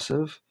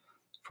impressive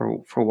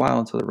for a while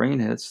until the rain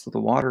hits, till the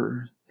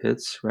water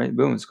hits, right?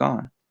 Boom, it's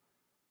gone.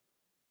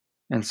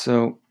 And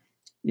so,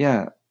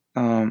 yeah,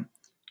 Matt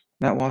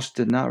Walsh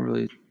did not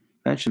really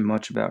mention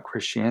much about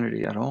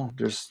Christianity at all.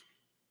 There's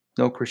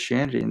no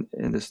Christianity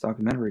in this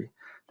documentary.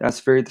 That's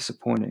very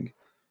disappointing.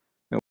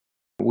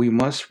 We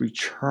must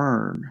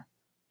return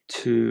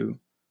to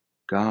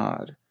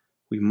God.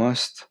 We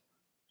must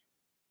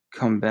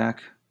come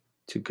back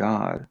to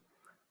God.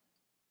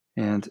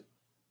 And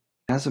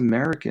as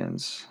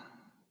Americans,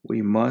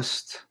 we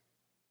must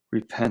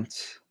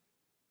repent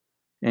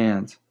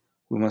and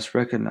we must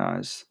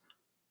recognize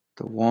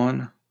the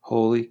one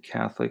holy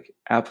Catholic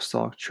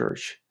Apostolic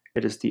Church.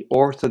 It is the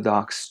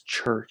Orthodox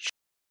Church.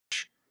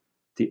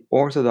 The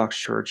Orthodox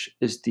Church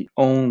is the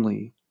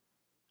only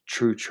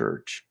true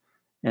church.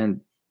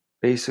 And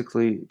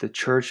basically, the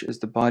church is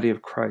the body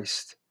of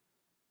Christ.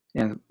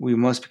 And we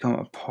must become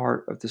a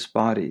part of this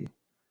body.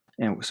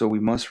 And so we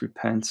must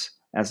repent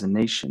as a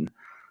nation.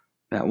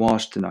 Matt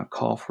Walsh did not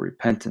call for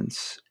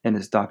repentance in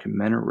his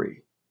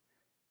documentary.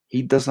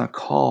 He does not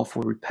call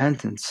for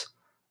repentance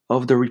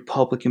of the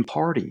Republican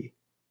Party.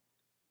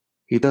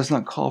 He does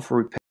not call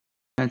for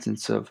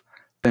repentance of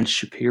Ben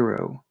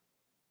Shapiro.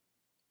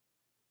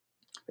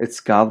 It's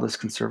godless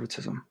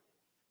conservatism.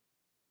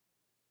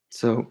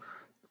 So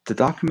the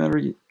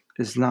documentary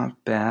is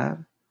not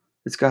bad.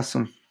 It's got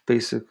some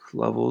basic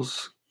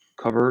levels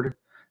covered,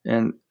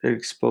 and it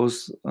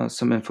exposed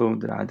some info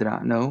that I did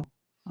not know.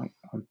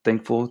 I'm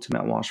thankful to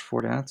Matt Walsh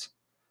for that.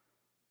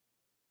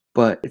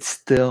 But it's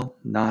still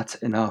not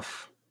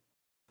enough.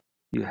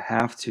 You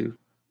have to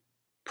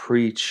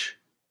preach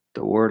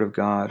the Word of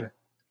God,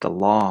 the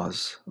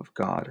laws of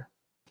God.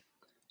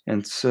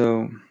 And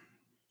so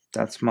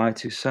that's my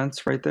 2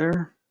 cents right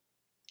there.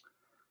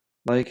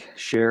 Like,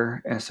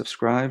 share, and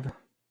subscribe.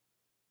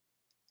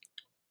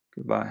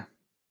 Goodbye.